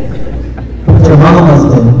that, but your mamas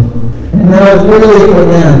do. And that was really for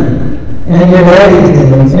them. And your daddies do.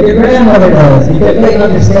 And your grandmother does. Because they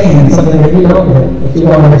understand something that you don't do, that you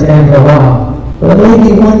won't understand for a while. But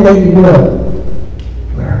maybe one day you will.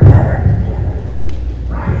 We're better together.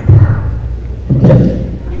 Write it down. Okay.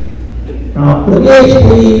 The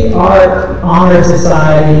VHP Art Honor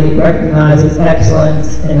Society recognizes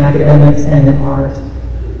excellence in academics and in art.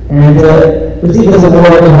 And to receive this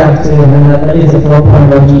award, you have to have at least a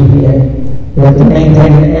 4.0 GPA. You have to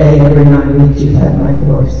maintain an A every 9 weeks you've had my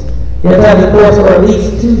course. You have to have the course for at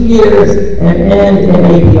least 2 years and end in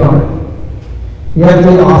APR. You have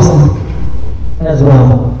to be awesome as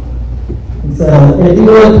well. And so if you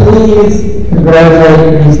would please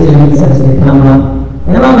congratulate these students as they come up.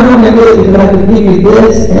 And I don't know how many of you have to give you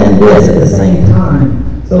this and this at the same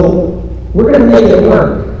time. So we're going to make it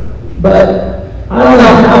work. But I don't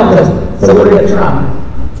know how to, so we're going to try.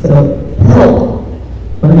 So help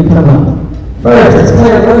when you come up. First, it's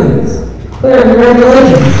Claire Rhodes. Claire,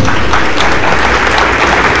 congratulations.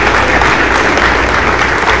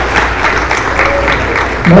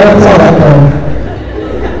 No, that's all right, Claire.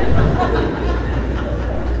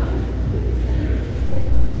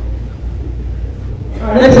 All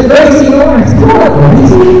right, next is Gracie Lawrence. Come on,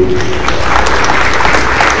 Gracie.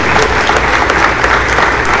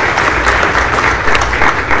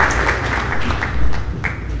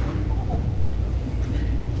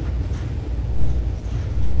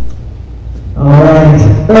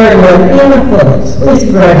 Third one, Anna Phillips. Please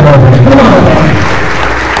congratulate her. Come on, man.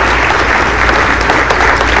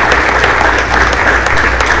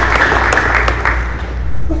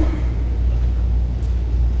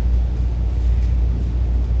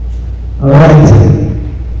 right.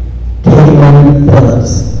 Caitlin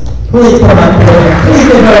Phillips. Please come up here. Please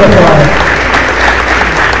give her applause.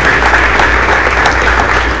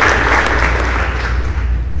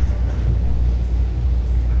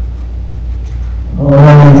 All right,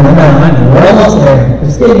 I know, we're almost there.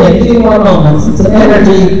 Just give me a few more moments and some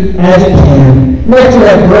energy as you can. Next we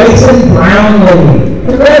have Grayson Brownlee.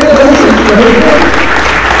 Congratulations, Grayson.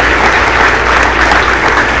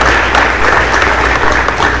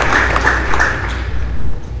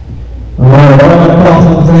 Alright, I don't want to call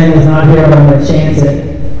someone's name that's not here, but I'm going to chance it.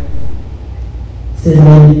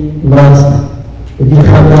 Sydney Lust. Did you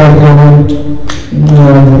come down here? No,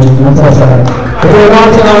 I'm so sorry. If you're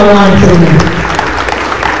watching online, Sydney.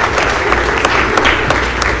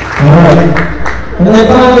 Alright. And then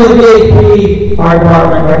finally, the VHP Art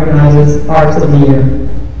Department recognizes Arts of the Year.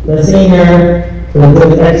 The senior who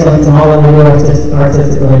did excellence in all of the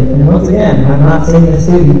artistically. And once again, I've not seen the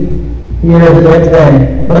student here yet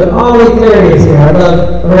today. But Ollie Cleary is here. I'd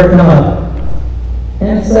love for her to come up.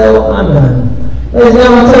 And so I'm done. Ladies and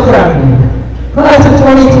gentlemen, I'm so proud of you. Class of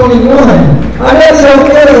 2021. I know so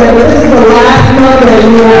good that this is the last Monday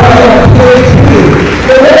you will have a PhD.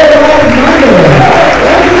 The very last Monday.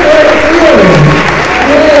 That's a great feeling.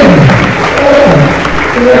 Yeah.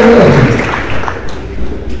 Congratulations.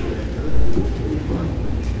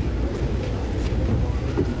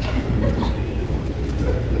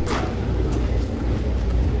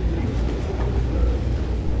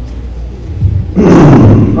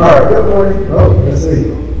 All right, good morning. Oh, let's see.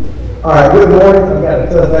 All right, good morning. I've got a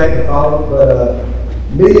tough act to follow, but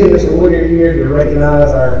me and Mr. Wood are here to recognize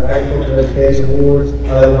our Agricultural Education Awards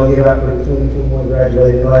that we're going to give out for the 2021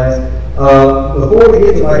 graduating class. Before we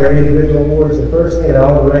get to like our individual awards, the first thing that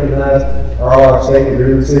I want to recognize are all our state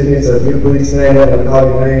degree recipients. So if you please stand up and call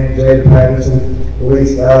your name: Jada Patterson,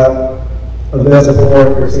 Louise Scott, Avessa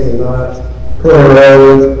Ford, Christina Knotts, Claire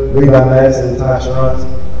Rose, Levi Madison, Ty Schrantz.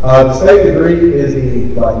 The state degree is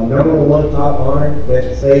the #1 top honor that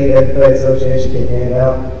the State FFA Association can hand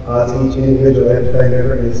out to each individual FFA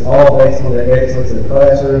member. It's all based on their excellence in the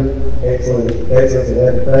classroom, excellence in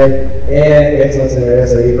FFA, and excellence in their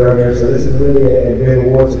SAE program. So this is really a big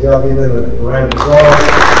award. So y'all give them a round of applause.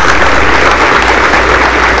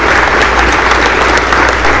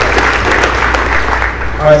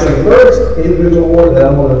 All right, so the first individual award that I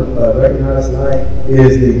want to recognize tonight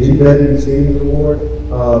is the GW Stevens Award.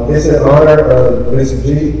 It's in honor of Mr.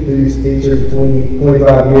 G, who's teacher for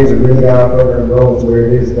 25 years and really got our program rolling to where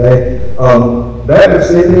it is today. That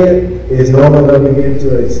recipient is normally going to be given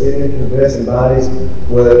to a student who best embodies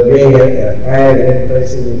what being an ag and FFA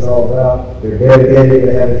student is all about. They're dedicated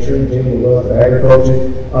to having true genuine love for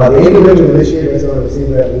agriculture. The individual this year that's going to receive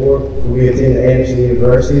that award will be attending Anderson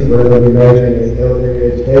University, where they'll be majoring in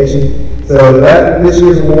elementary education. So that this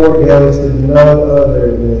year's award goes to none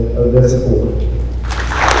other than Avessa Ford.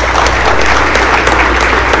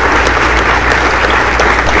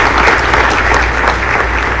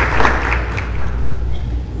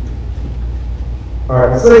 All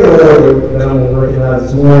right, the second award that I'm going to recognize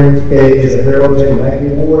this morning is a Harold J. Mackey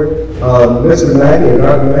Award. Mr. Mackey, or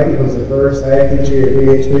Dr. Mackey, was the first ag teacher at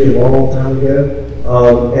VHP a long time ago.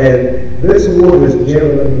 And this award is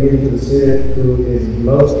generally going to be given to the student who is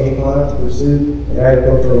most inclined to pursue an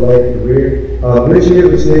agricultural-related career. This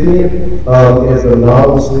year's recipient is a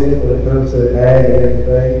novel student when it comes to ag and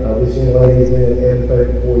FFA. This young lady has been in FFA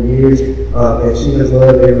for 4 years, and she has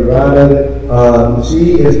loved every ride of it.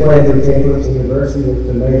 She is planning to attend Clemson University with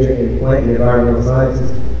a major in plant and environmental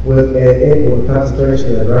sciences with a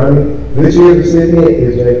concentration in agronomy. This year's recipient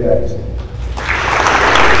is Jay Patterson.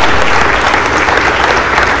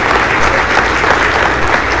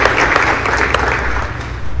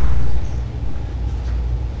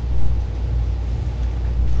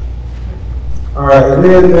 All right, and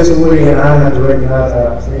then Mr. Woody and I have to recognize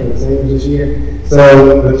our outstanding seniors this year.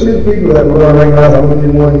 So the two people that we're going to recognize, I'm going to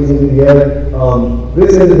do one of these together.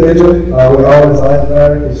 This individual, we always laugh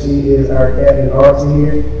about her because she is our captain arts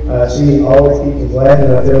here. She always keeps us laughing,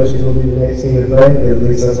 and I tell her she's going to be the next senior today. At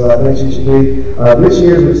least that's what I think she should be. This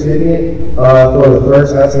year's recipient for the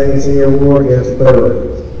first outstanding senior award goes to Claire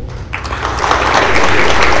Rose.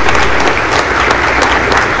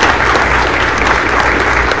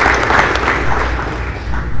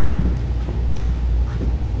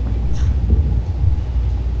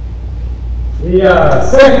 The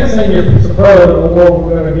second senior superlative award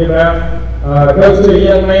we're going to give out goes to a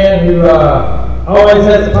young man who always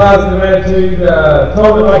has a positive attitude,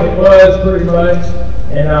 told it like it was pretty much,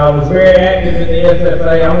 and was very active in the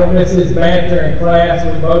FFA. I'm going to miss his banter in class,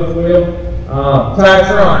 we both will. Ty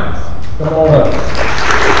Schrantz, come on up.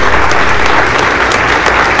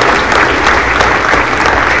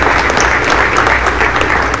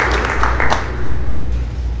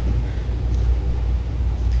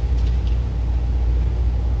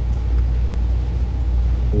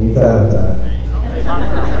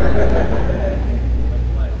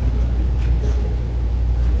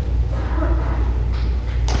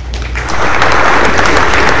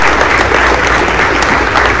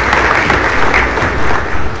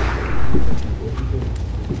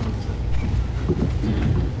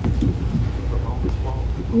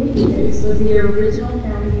 Nikki News was the original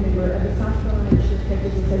founding member of the South Carolina Cheer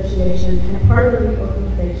Coaches Association and part of the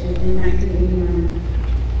organization in 1989.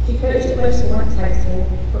 She coached at West Lawrence High School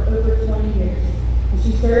for over 20 years, and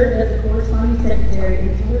she served as the corresponding secretary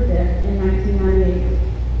until her death in 1998.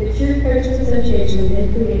 The Cheer Coaches Association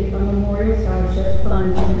then created a memorial scholarship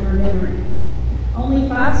fund in her memory. Only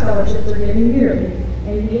 5 scholarships are given yearly,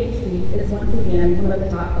 and VHB is once again one of the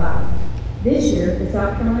top 5. This year, the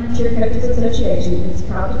South Carolina Cheer Coaches Association is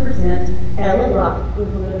proud to present Ella Rock with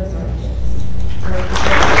one of the scholarships.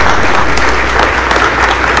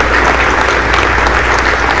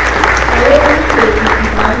 Ella received a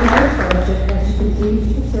 $5 scholarship as she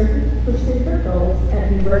continues to pursue her goals at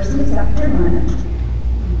the University of South Carolina.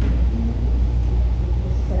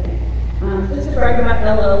 Just to brag about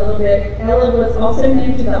Ella a little bit, Ella was also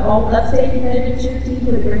named to the All-Upstate competitive cheer team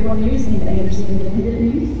for the Greenville News and the Anderson Independent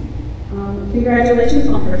News. Congratulations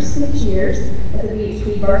on her 6 years as a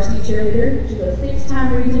VHB varsity cheerleader. She's a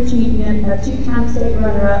 6-time region champion, a 2-time state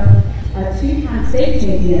runner-up, a 2-time state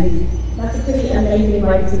champion. That's a pretty amazing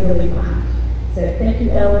legacy to leave behind. So thank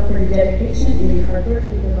you, Ella, for your dedication and your hard work.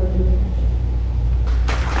 And good luck in the future.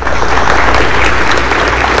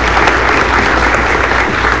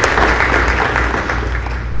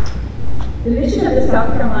 The mission of the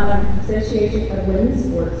South Carolina Association of Women's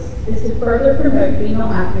Sports is to further promote female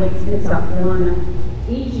athletes in South Carolina.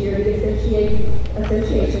 Each year, the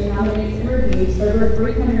association nominates and reviews over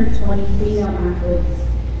 320 female athletes,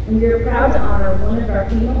 and we are proud to honor one of our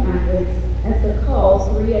female athletes as the Call's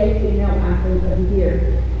 3A Female Athlete of the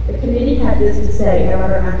Year. The committee had this to say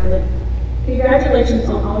about our athlete. Congratulations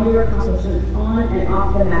on all your accomplishments on and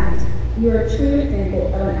off the mat. You are a true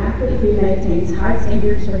example of an athlete who maintains high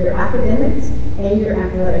standards for your academics and your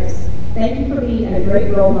athletics. Thank you for being a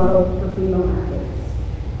great role model for female athletes.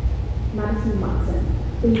 Madison Watson,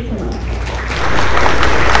 please come up.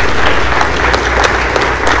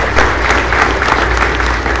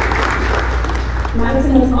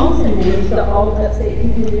 Madison was also named to the All-Upstate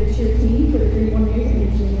competitive cheer team for the Greenville News and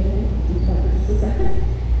just a second.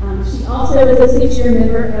 She also is a 6-year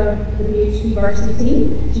member of the VHB varsity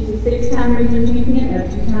team. She's a 6-time region champion, a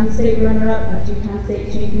 2-time state runner-up, a 2-time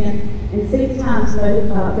state champion, and 6 times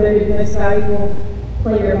voted most valuable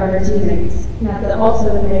player by her teammates. And that's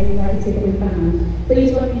also an amazing legacy to leave behind.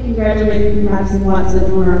 Please let me congratulate Madison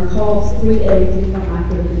Watson on our Call's 3A Female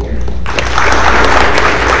Athlete of the Year.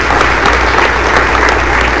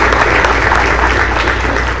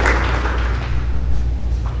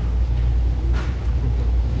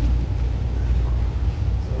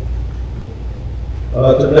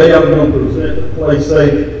 Today I'm going to present the Play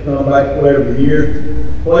Safe Comeback Player of the Year.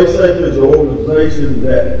 Play Safe is an organization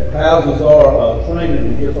that houses our training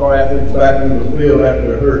and gets our athletes back into the field after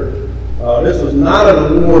they're hurt. This is not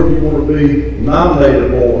an award you want to be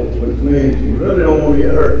nominated for, which means you really don't want to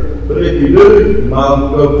get hurt. But if you do, you might as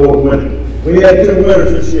well go for a winner. We had 2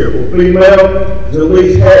 winners this year. For female,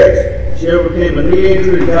 Jalise Harris. She overcame a knee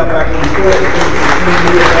injury and got back on the court and finished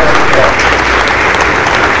 2 years after.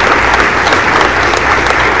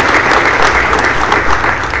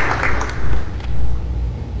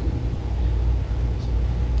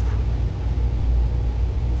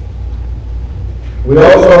 We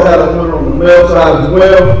also had a winner on the male side as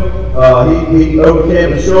well. He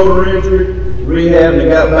overcame a shoulder injury, rehabbed and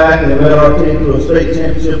got back, and led our team to a state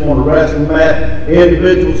championship on the wrestling mat,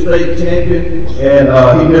 individual state champion, and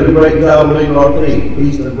he did a great job leading our team,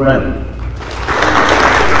 Easton Brandon.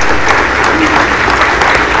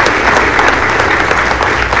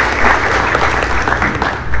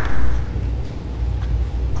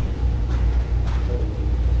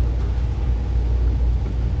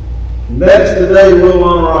 Next today, we'll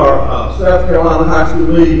honor our South Carolina High School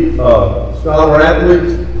League scholar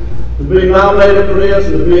athletes. To be nominated for this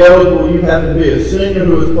and to be eligible, you have to be a senior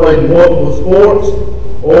who has played multiple sports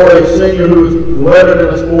or a senior who has lettered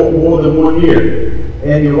in a sport more than 1 year.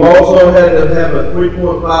 And you also had to have a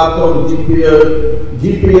 3.5 total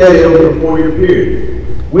GPA over a 4-year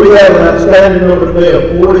period. We have an outstanding number today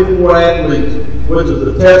of 44 athletes, which is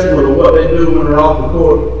a testament of what they do when they're off the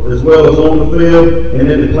court, as well as on the field and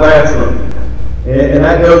in the classroom. And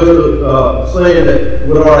that goes to saying that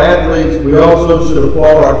with our athletes, we also should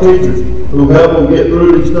applaud our teachers who help them get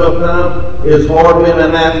through these tough times. It's hard being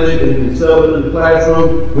an athlete and excelling in the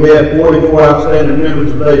classroom. We have 44 outstanding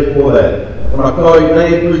members today for that. When I call your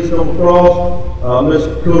name, please come across.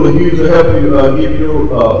 Ms. Cooler Hughes will help you give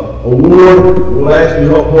your award. We'll ask you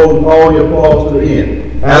to hold all your applause to the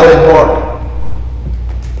end. Allie Parker.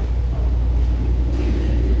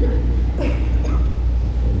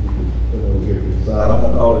 I'm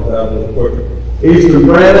going to call this out a little quicker. Easton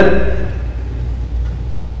Brandon.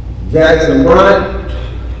 Jackson Bryant,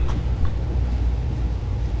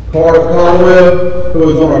 Carter Caldwell, who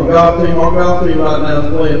is on our golf team. Our golf team right now is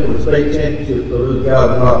playing for the state championship, so those guys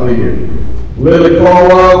will not be here. Lily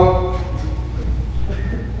Carwell,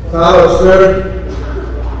 Tyler Sutter,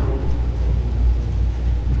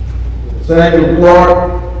 Samuel Clark,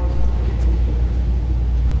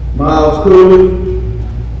 Miles Cooley,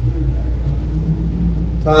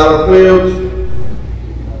 Tyler Fields,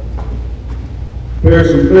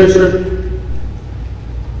 Pearson Fisher,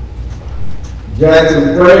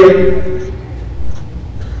 Jackson Frey,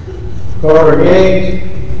 Carter Gaines,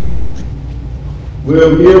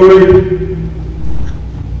 Will Gilreath,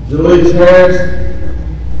 Jalise Harris,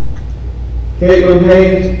 Caitlin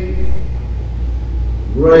Haynes,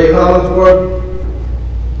 Ray Hollingsworth,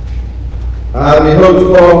 Ivy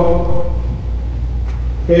Hooksball,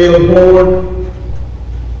 Caleb Ford,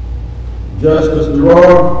 Justice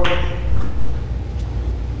Durard,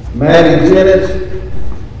 Maddie Jennings,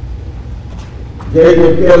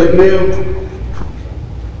 Jacob Kelly Bill,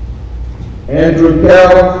 Andrew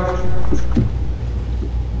Cowell,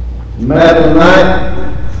 Madeline Knight,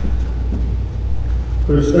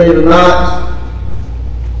 Christina Knox,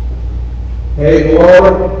 Haig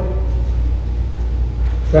Lord,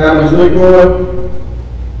 Thomas Leroy,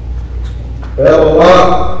 Ella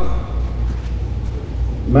Locke,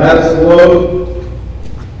 Madison Lowe,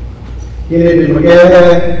 Kennedy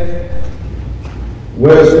McGahey,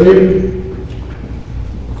 Wes Newton,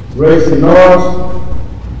 Racy Norris,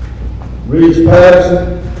 Reese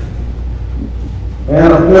Patterson,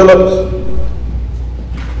 Anna Phillips,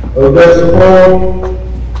 Odessa Paul,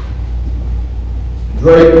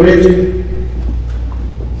 Drake Ritchie,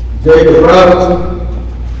 Jacob Robinson,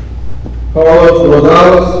 Carlos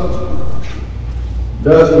Rosales,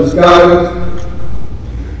 Dustin Scoggins,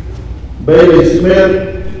 Bailey Smith,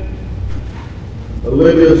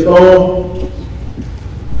 Olivia Storm,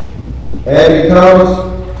 Abby Thomas,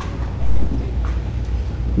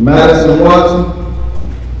 Madison Watson,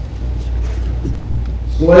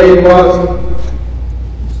 Slade Watson,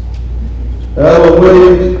 Ella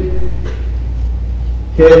Williams,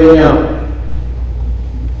 Kevin Young.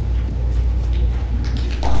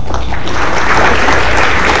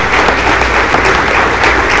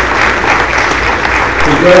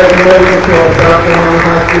 Congratulations to our South Carolina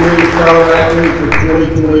High School League Scholar athletes for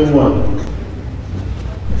 2021.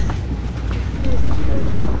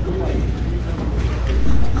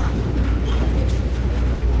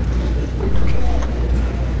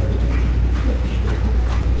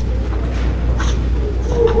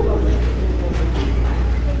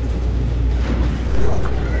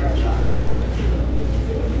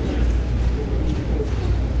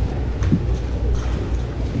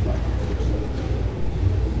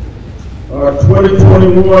 Our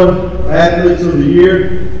 2021 Athletes of the Year.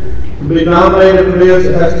 To be nominated for this,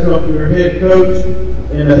 it has to come from your head coach,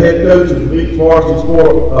 and the head coach of the Beach Varsity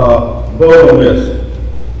Sport vote on this.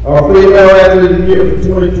 Our female Athlete of the Year for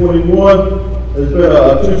 2021 has been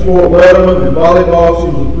a two-sport letterman in volleyball. She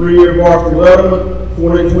was a 3-year varsity letterman,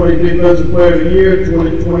 2020 Defensive Player of the Year,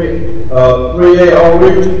 2020 3A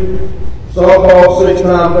All-Region. Softball,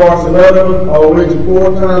 6-time varsity letterman, All-Region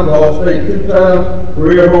 4 times, All-State 2 times,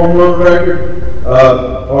 career home run record.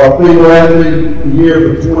 Our female Athlete of the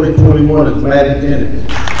Year for 2021 is Maddie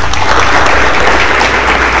Jennings.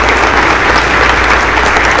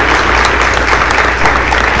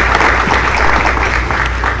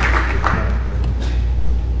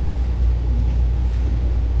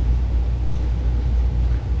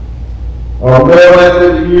 Our male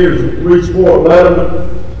Athlete of the Year is a 3-sport letterman.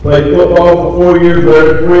 Played football for 4 years,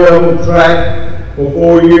 led 3 of them, track for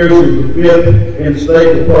 4 years, he was the 5th in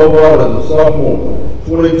state for pole vault as a sophomore.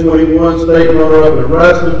 2021 state runner-up in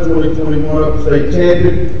wrestling, 2021 upper-state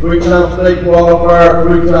champion, 3-time state qualifier,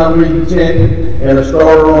 3-time region champion, and a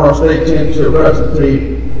starter on our state championship wrestling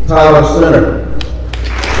team, Tyler Center.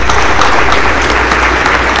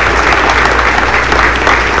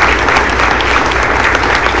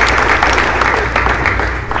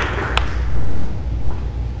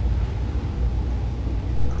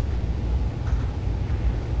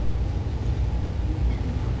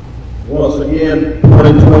 Once again,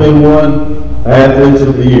 2021 Athletes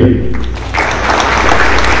of the Year.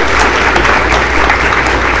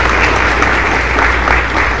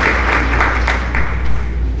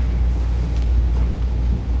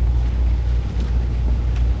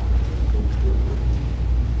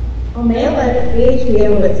 On May 11th,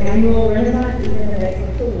 VHB with its annual Renaissance Season of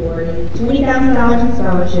Excellence Award, $20,000 in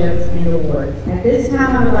scholarships and awards. At this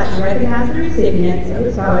time, I would like to recognize the recipients of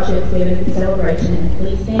the scholarships given at the celebration, and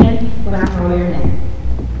please stand when I call your name.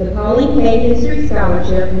 the Pauline K. History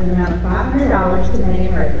Scholarship in the amount of $500 to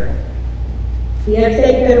Megan Roper, the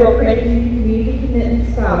Upstate Federal Credit Union Community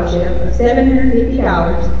Commitment Scholarship of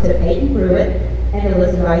 $750 to Peyton Pruitt and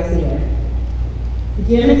Elizabeth Isaiah, the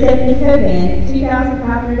Jim and Stephanie Coban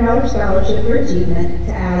 $2,500 scholarship for achievement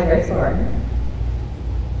to Allie Grace Barton,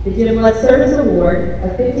 the Jim Blood Service Award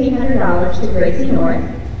of $1,500 to Gracie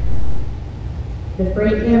Norris, the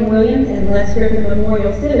Frank M. Williams and Les Griffin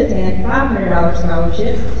Memorial Civitan $500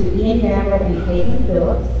 scholarships to Ian Gavril and Caitlin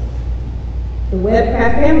Phillips, the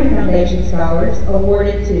Webcraft Family Foundation Scholars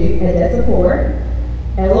awarded to Edessa Ford,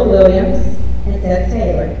 Ella Williams, and Seth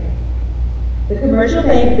Taylor, the Commercial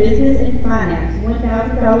Bank Business and Finance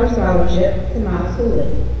 $1,000 scholarship to Miles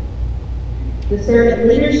Cooley, the Servant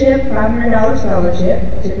Leadership $500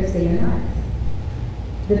 scholarship to Christina Knox,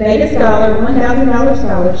 the Beta Scholar $1,000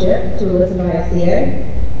 scholarship to Elizabeth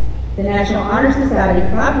Iaccio, the National Honor Society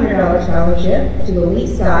 $500 scholarship to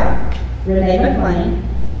Elise Scott, Renee McLean,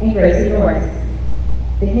 and Gracie Norris,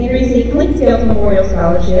 the Henry C. Clinkscale Memorial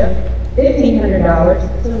Scholarship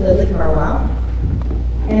 $1,500 to Lily Carlisle,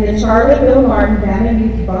 and the Charlie Bill Martin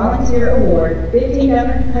Diamond Youth Volunteer Award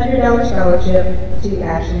 $1,500 scholarship to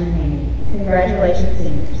Ashlyn Haney. Congratulations,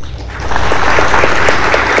 seniors.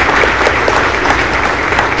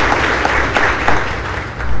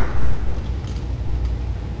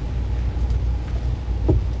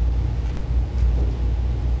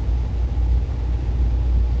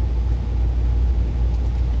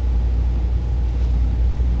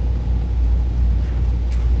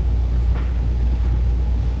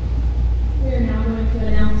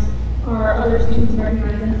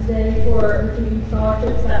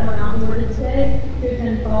 Scholarships that were not awarded today to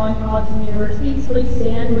attend the following colleges and universities. Please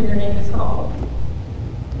stand when your name is called.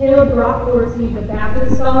 Caleb Brock will receive the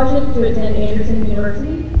Baptist Scholarship to attend Anderson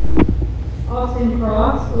University. Austin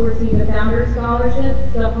Cross will receive the Founder Scholarship,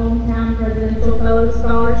 the Hometown Presidential Fellow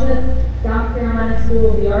Scholarship, South Carolina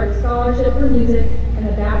School of the Arts Scholarship for Music, and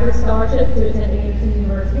the Baptist Scholarship to attend Anderson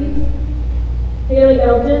University. Haley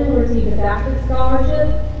Elgin will receive the Baptist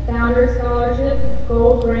Scholarship, Founder Scholarship,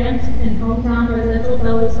 Gold Grant, and Hometown Presidential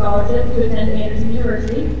Fellow Scholarship to attend Anderson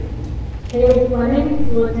University. Caleb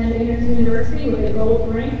Fleming will attend Anderson University with a Gold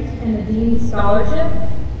Grant and the Dean's Scholarship.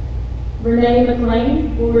 Renee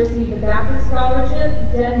McLean will receive the Baptist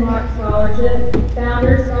Scholarship, Denmark Scholarship,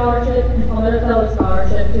 Founder Scholarship, and Palmetto Fellow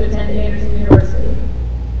Scholarship to attend Anderson University.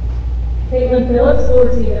 Caitlin Phillips will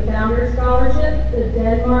receive the Founder Scholarship, the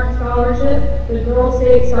Denmark Scholarship, the Girl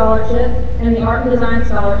State Scholarship, and the Art and Design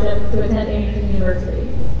Scholarship to attend Anderson University.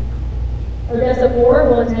 Odessa Ford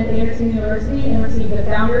will attend Anderson University and receive the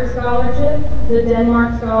Founder Scholarship, the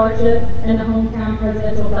Denmark Scholarship, and the Hometown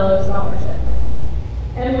Presidential Fellow Scholarship.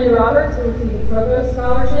 Emily Roberts will receive the Provost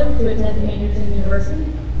Scholarship to attend Anderson University.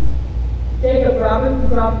 Jacob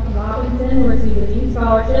Robinson will receive the Dean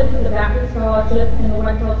Scholarship, the Baptist Scholarship, and the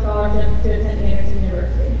Whitetail Scholarship to attend Anderson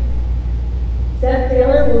University. Seth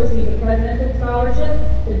Taylor will receive the Presidential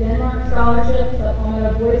Scholarship, the Denmark Scholarship, the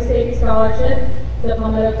Palmetto Boy State Scholarship, the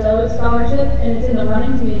Palmetto Fellow Scholarship, and it's in the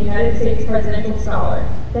running to be a United States Presidential Scholar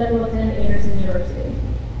that will attend Anderson University.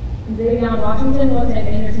 Xavier Washington will attend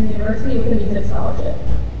Anderson University with a Music Scholarship.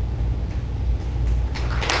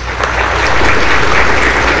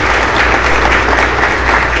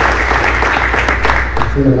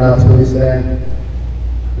 Christina Knox, please stand.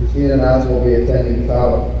 Christina Knox will be attending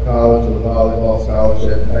college with a volleyball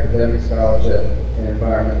scholarship, academic scholarship, and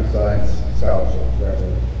environmental science scholarship.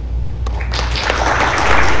 Congratulations.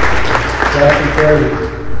 Jackie Curry,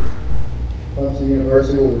 Clemson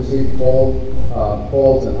University will receive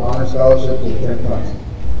Folds and Honor Scholarship to attend Clemson.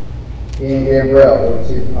 Ian Gabriel will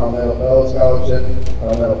receive the Palmetto Fellow Scholarship,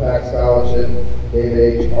 Palmetto PAC Scholarship, David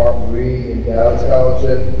H. Reed Endowed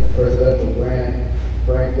Scholarship, Presidential Grant,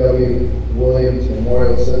 Frank W. Williams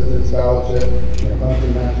Memorial Citizen Scholarship, and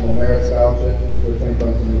Clemson National Merit Scholarship to attend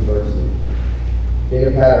Clemson University.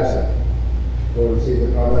 Data Patterson will receive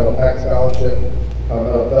the Palmetto PAC Scholarship,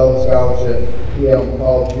 Palmetto Fellow Scholarship, E.L.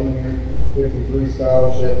 McCall Jr. 53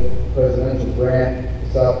 Scholarship, Presidential Grant,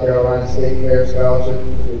 South Carolina State Fair Scholarship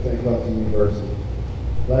to attend Clemson University.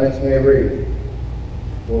 Lennox May Reed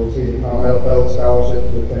will receive the Palmetto Fellow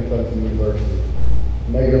Scholarship to attend Clemson University.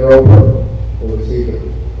 Megan Roper will receive the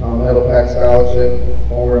Palmetto PAC Scholarship,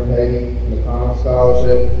 Homer and Peggy McConnell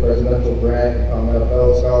Scholarship, Presidential Grant, and Palmetto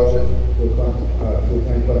Fellow Scholarship to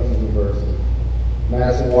attend Clemson University.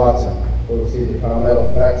 Madison Watson will receive the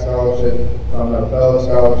Palmetto PAC Scholarship, Palmetto Fellow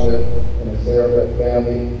Scholarship, and the Sarah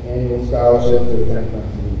Family Annual Scholarship to attend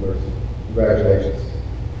Clemson University. Congratulations.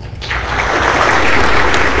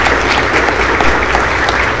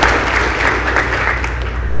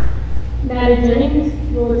 Maddie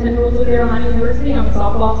Jennings will attend Coastal Carolina University on a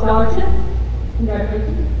softball scholarship.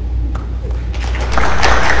 Congratulations.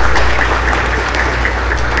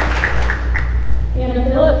 Anna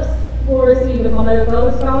Phillips will receive the Palmetto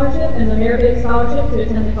Fellow Scholarship and the Merit-based Scholarship to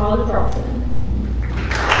attend the College of Charleston.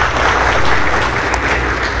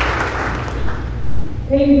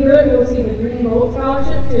 Peyton Pruitt will receive the Green and Gold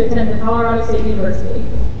Scholarship to attend the Colorado State University.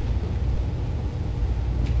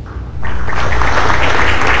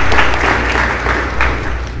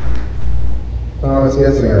 Thomas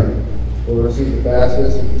Gessinger will receive the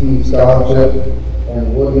Baskets Team Scholarship and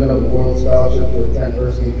the Woodman of the World Scholarship to attend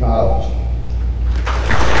Erskine College.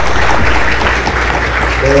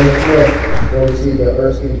 Barry Smith will receive the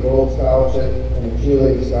Erskine Gold Scholarship and the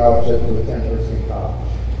Cheerleading Scholarship to attend Erskine College.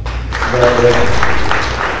 Congratulations.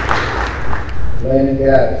 Landon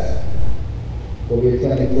Gaddis will be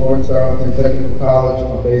attending Florence Darlington Technical College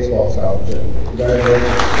on a baseball scholarship.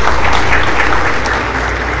 Congratulations.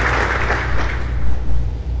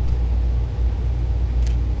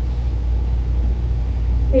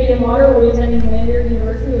 Hayden Water will be attending Lander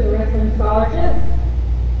University with a wrestling scholarship.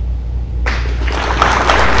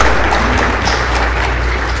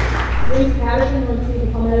 Reese Patterson will receive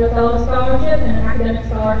a Palmetto Fellow Scholarship and an academic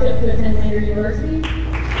scholarship to attend Lander University.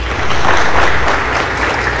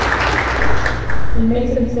 And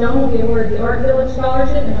Mason Stone will be awarded the Art Village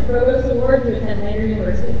Scholarship and a Provost Award to attend Lander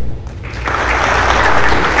University.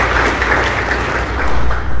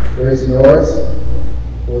 Grace Norris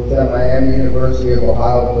will attend Miami University of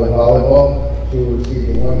Ohio to play volleyball. She will receive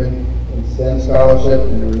the Women in STEM Scholarship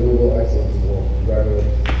and the Renewable Excellence Award.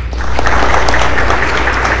 Congratulations.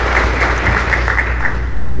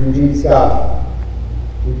 Eugene Scott.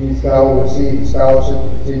 Eugene Scott will receive the scholarship to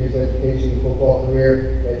continue his education and football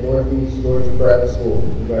career at Northeast Georgia Prep School.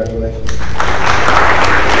 Congratulations.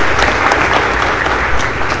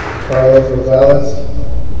 Carlos Rosales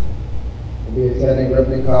will be attending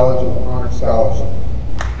Ripley College with an honor scholarship.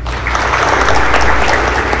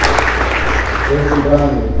 Jason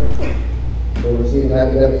Brownlee will receive an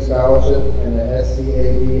academic scholarship and the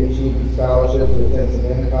SCAD Achievement Scholarship to attend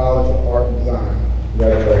Savannah College of Art and Design.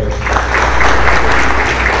 Congratulations.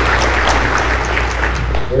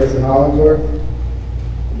 Jason Hollingsworth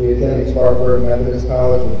will be attending Spartanburg Methodist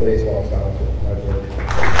College with baseball scholarship. Congratulations.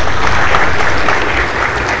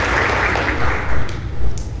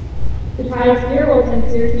 Tyler Spear will attend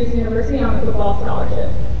Syracuse University on a football scholarship.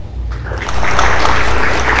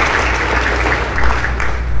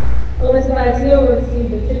 Alyssa Battio will receive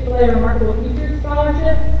the Chick-fil-A Remarkable Teachers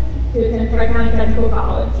Scholarship to attend Tri-County Technical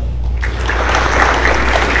College.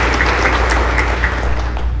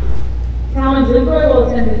 Talon Zubroy will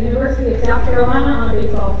attend the University of South Carolina on a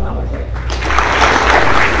baseball scholarship.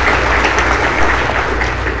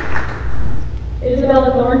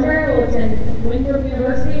 Isabella Thornton will attend Winthrop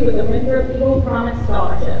University with the Winthrop Eagle Promise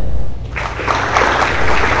Scholarship.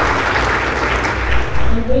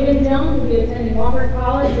 And Hayden Jones will be attending Wofford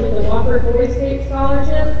College with the Wofford Boys State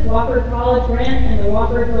Scholarship, Wofford College Grant, and the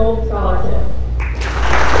Wofford Gold Scholarship.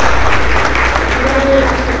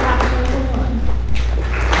 Congratulations to Class of 2021.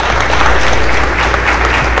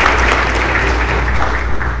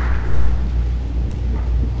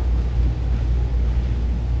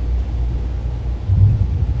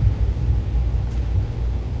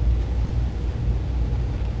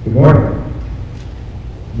 Good morning.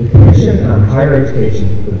 The Commission on Higher Education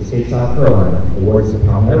for the State of South Carolina awards the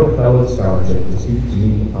Palmetto Fellow Scholarship to students who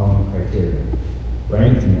meet the following criteria.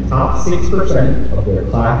 Ranked in the top 6% of their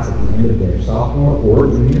class at the end of their sophomore or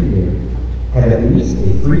junior year, have at least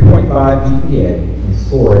a 3.5 GPA and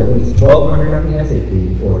score at least 1,200 on the SAT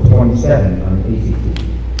or 27 on the ACT.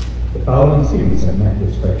 The following students have met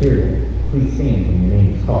this criteria. Please stand when your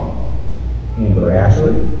name is called. Amber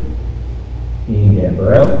Ashley, Ian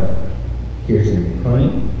Gambrell, Kirsten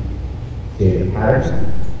McClain, David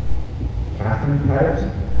Patterson, Catherine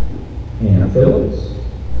Patterson, Anna Phillips,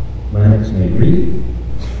 Lennox May Reed,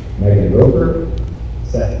 Megan Roper,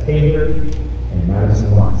 Seth Taylor, and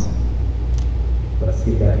Madison Watson. Let's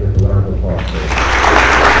give that your round of applause, please.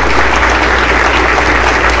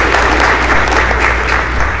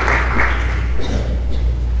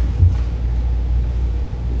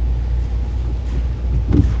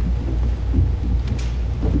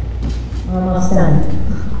 Almost done.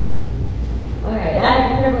 All right, I have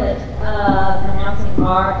the privilege of announcing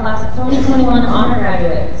our class of 2021 honor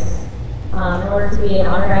graduates. In order to be an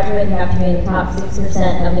honor graduate, you have to be in the top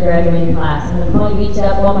 6% of the graduating class. I'm going to call you each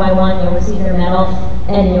up one by one. You'll receive your medal,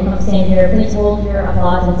 and you'll come stand here. Please hold your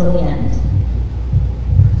applause until the end.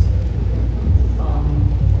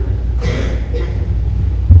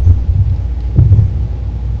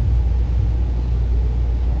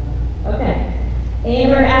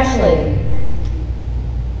 Amber Ashley.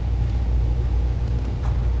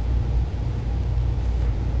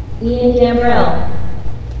 Ian Gambrell.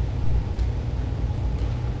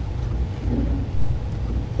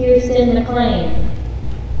 Kirsten McLean.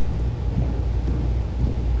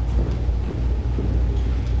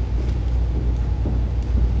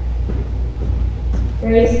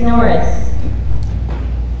 Grace Norris.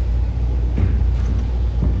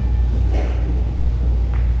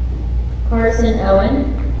 Carson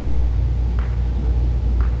Owen.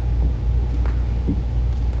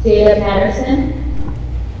 Jada Patterson.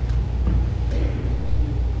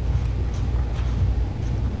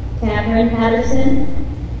 Catherine Patterson.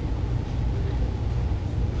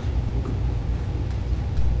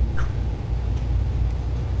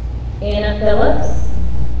 Anna Phillips.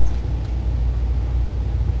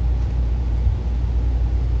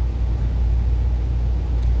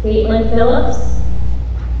 Caitlin Phillips.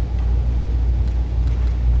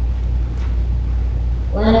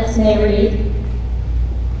 Lennox May Reed.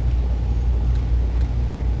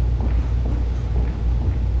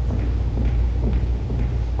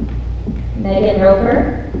 Megan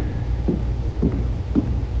Roper.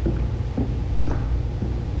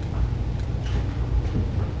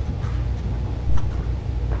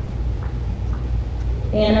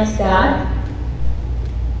 Anna Scott.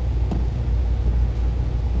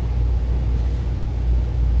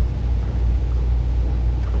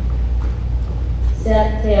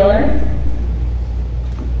 Seth Taylor.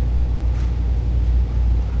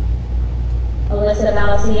 Alyssa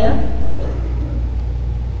Valencia.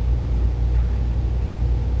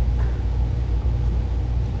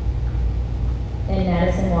 And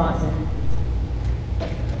Madison Watson.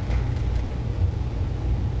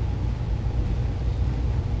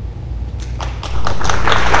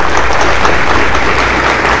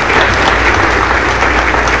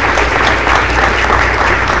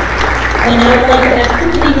 And I would like to ask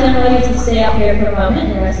two of these young ladies to stay up here for a moment,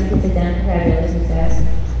 and the rest of you can sit down. Congratulations, guys.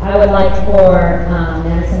 I would like for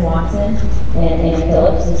Madison Watson and Anna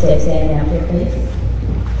Phillips to stay standing out here, please.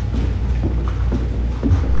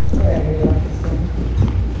 Wherever you like to stand.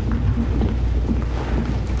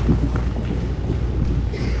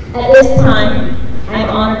 At this time, I am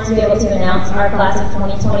honored to be able to announce our class of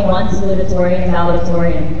 2021 salutatorian and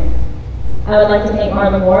valedictorian. I would like to thank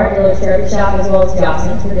Marlon Moore at Dillard's Charity Shop as well as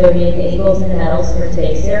Jostens for donating the Eagles and the medals for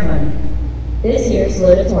today's ceremony. This year's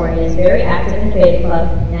salutatorian is very active in Beta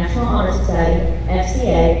Club, National Honor Society,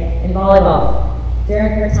 FCA, and volleyball.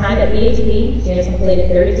 During her time at BHP, she has completed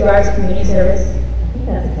 32 hours of community service. I think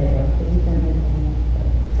that's a typo.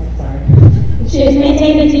 I'm sorry. She has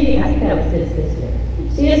maintained a GPA. I think that was this year.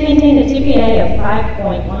 She has maintained a GPA of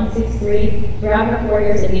 5.163 throughout her 4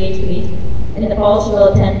 years at BHP. In the fall, she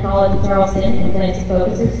will attend College of Charleston and plans to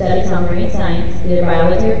focus her studies on marine science, either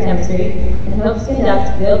biology or chemistry, and hopes to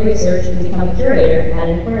conduct field research and become a curator at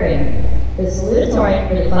an aquarium. The salutatorian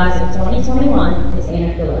for the class of 2021 is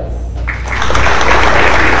Anna Phillips.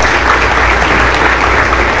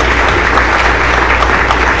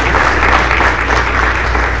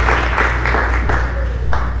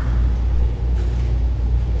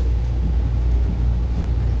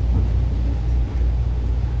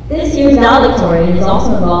 This year's valedictorian is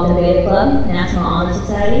also involved in the Beta Club, National Honor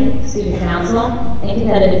Society, Student Council, and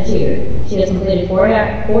competitive cheer. She has completed 40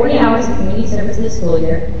 hours of community service this school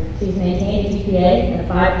year. She's maintained a GPA of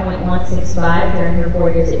 5.165 during her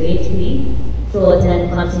 4 years at BHP. She will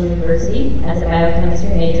attend Clemson University as a biochemistry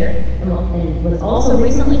major and was also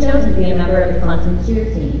recently chosen to be a member of the Clemson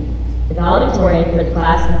cheer team. The valedictorian for the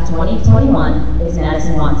class of 2021 is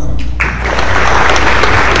Madison Watson.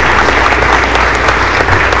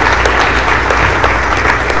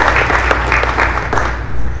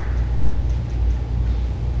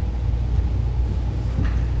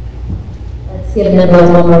 Let's give them both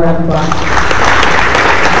one more round of applause.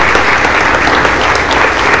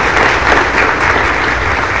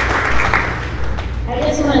 I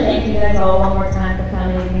just want to thank you guys all one more time for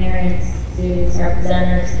coming, parents, students,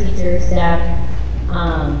 representatives, teachers, staff,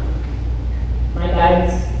 my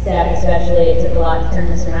guidance staff especially. It took a lot to turn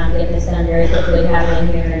this around, get this done very quickly,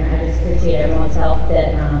 happening here, and I just appreciate everyone's help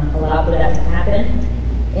that allowed for that to happen.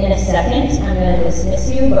 In a second, I'm going to dismiss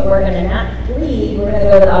you, but we're going to not leave. We're going to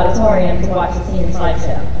go to the auditorium to watch the senior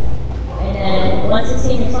slideshow. And then once the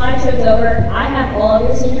senior slideshow's over, I have all of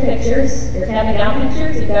your senior pictures, your cap and gown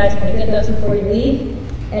pictures. You guys want to get those before you leave.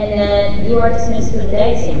 And then you are dismissed for the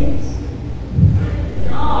day, seniors.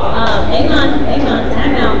 Hang on,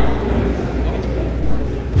 time out.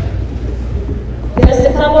 Just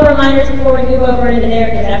a couple reminders before we move over into there,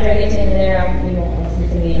 because after I get you into there, you won't listen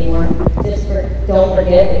to me anymore. Don't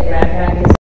forget that grad practice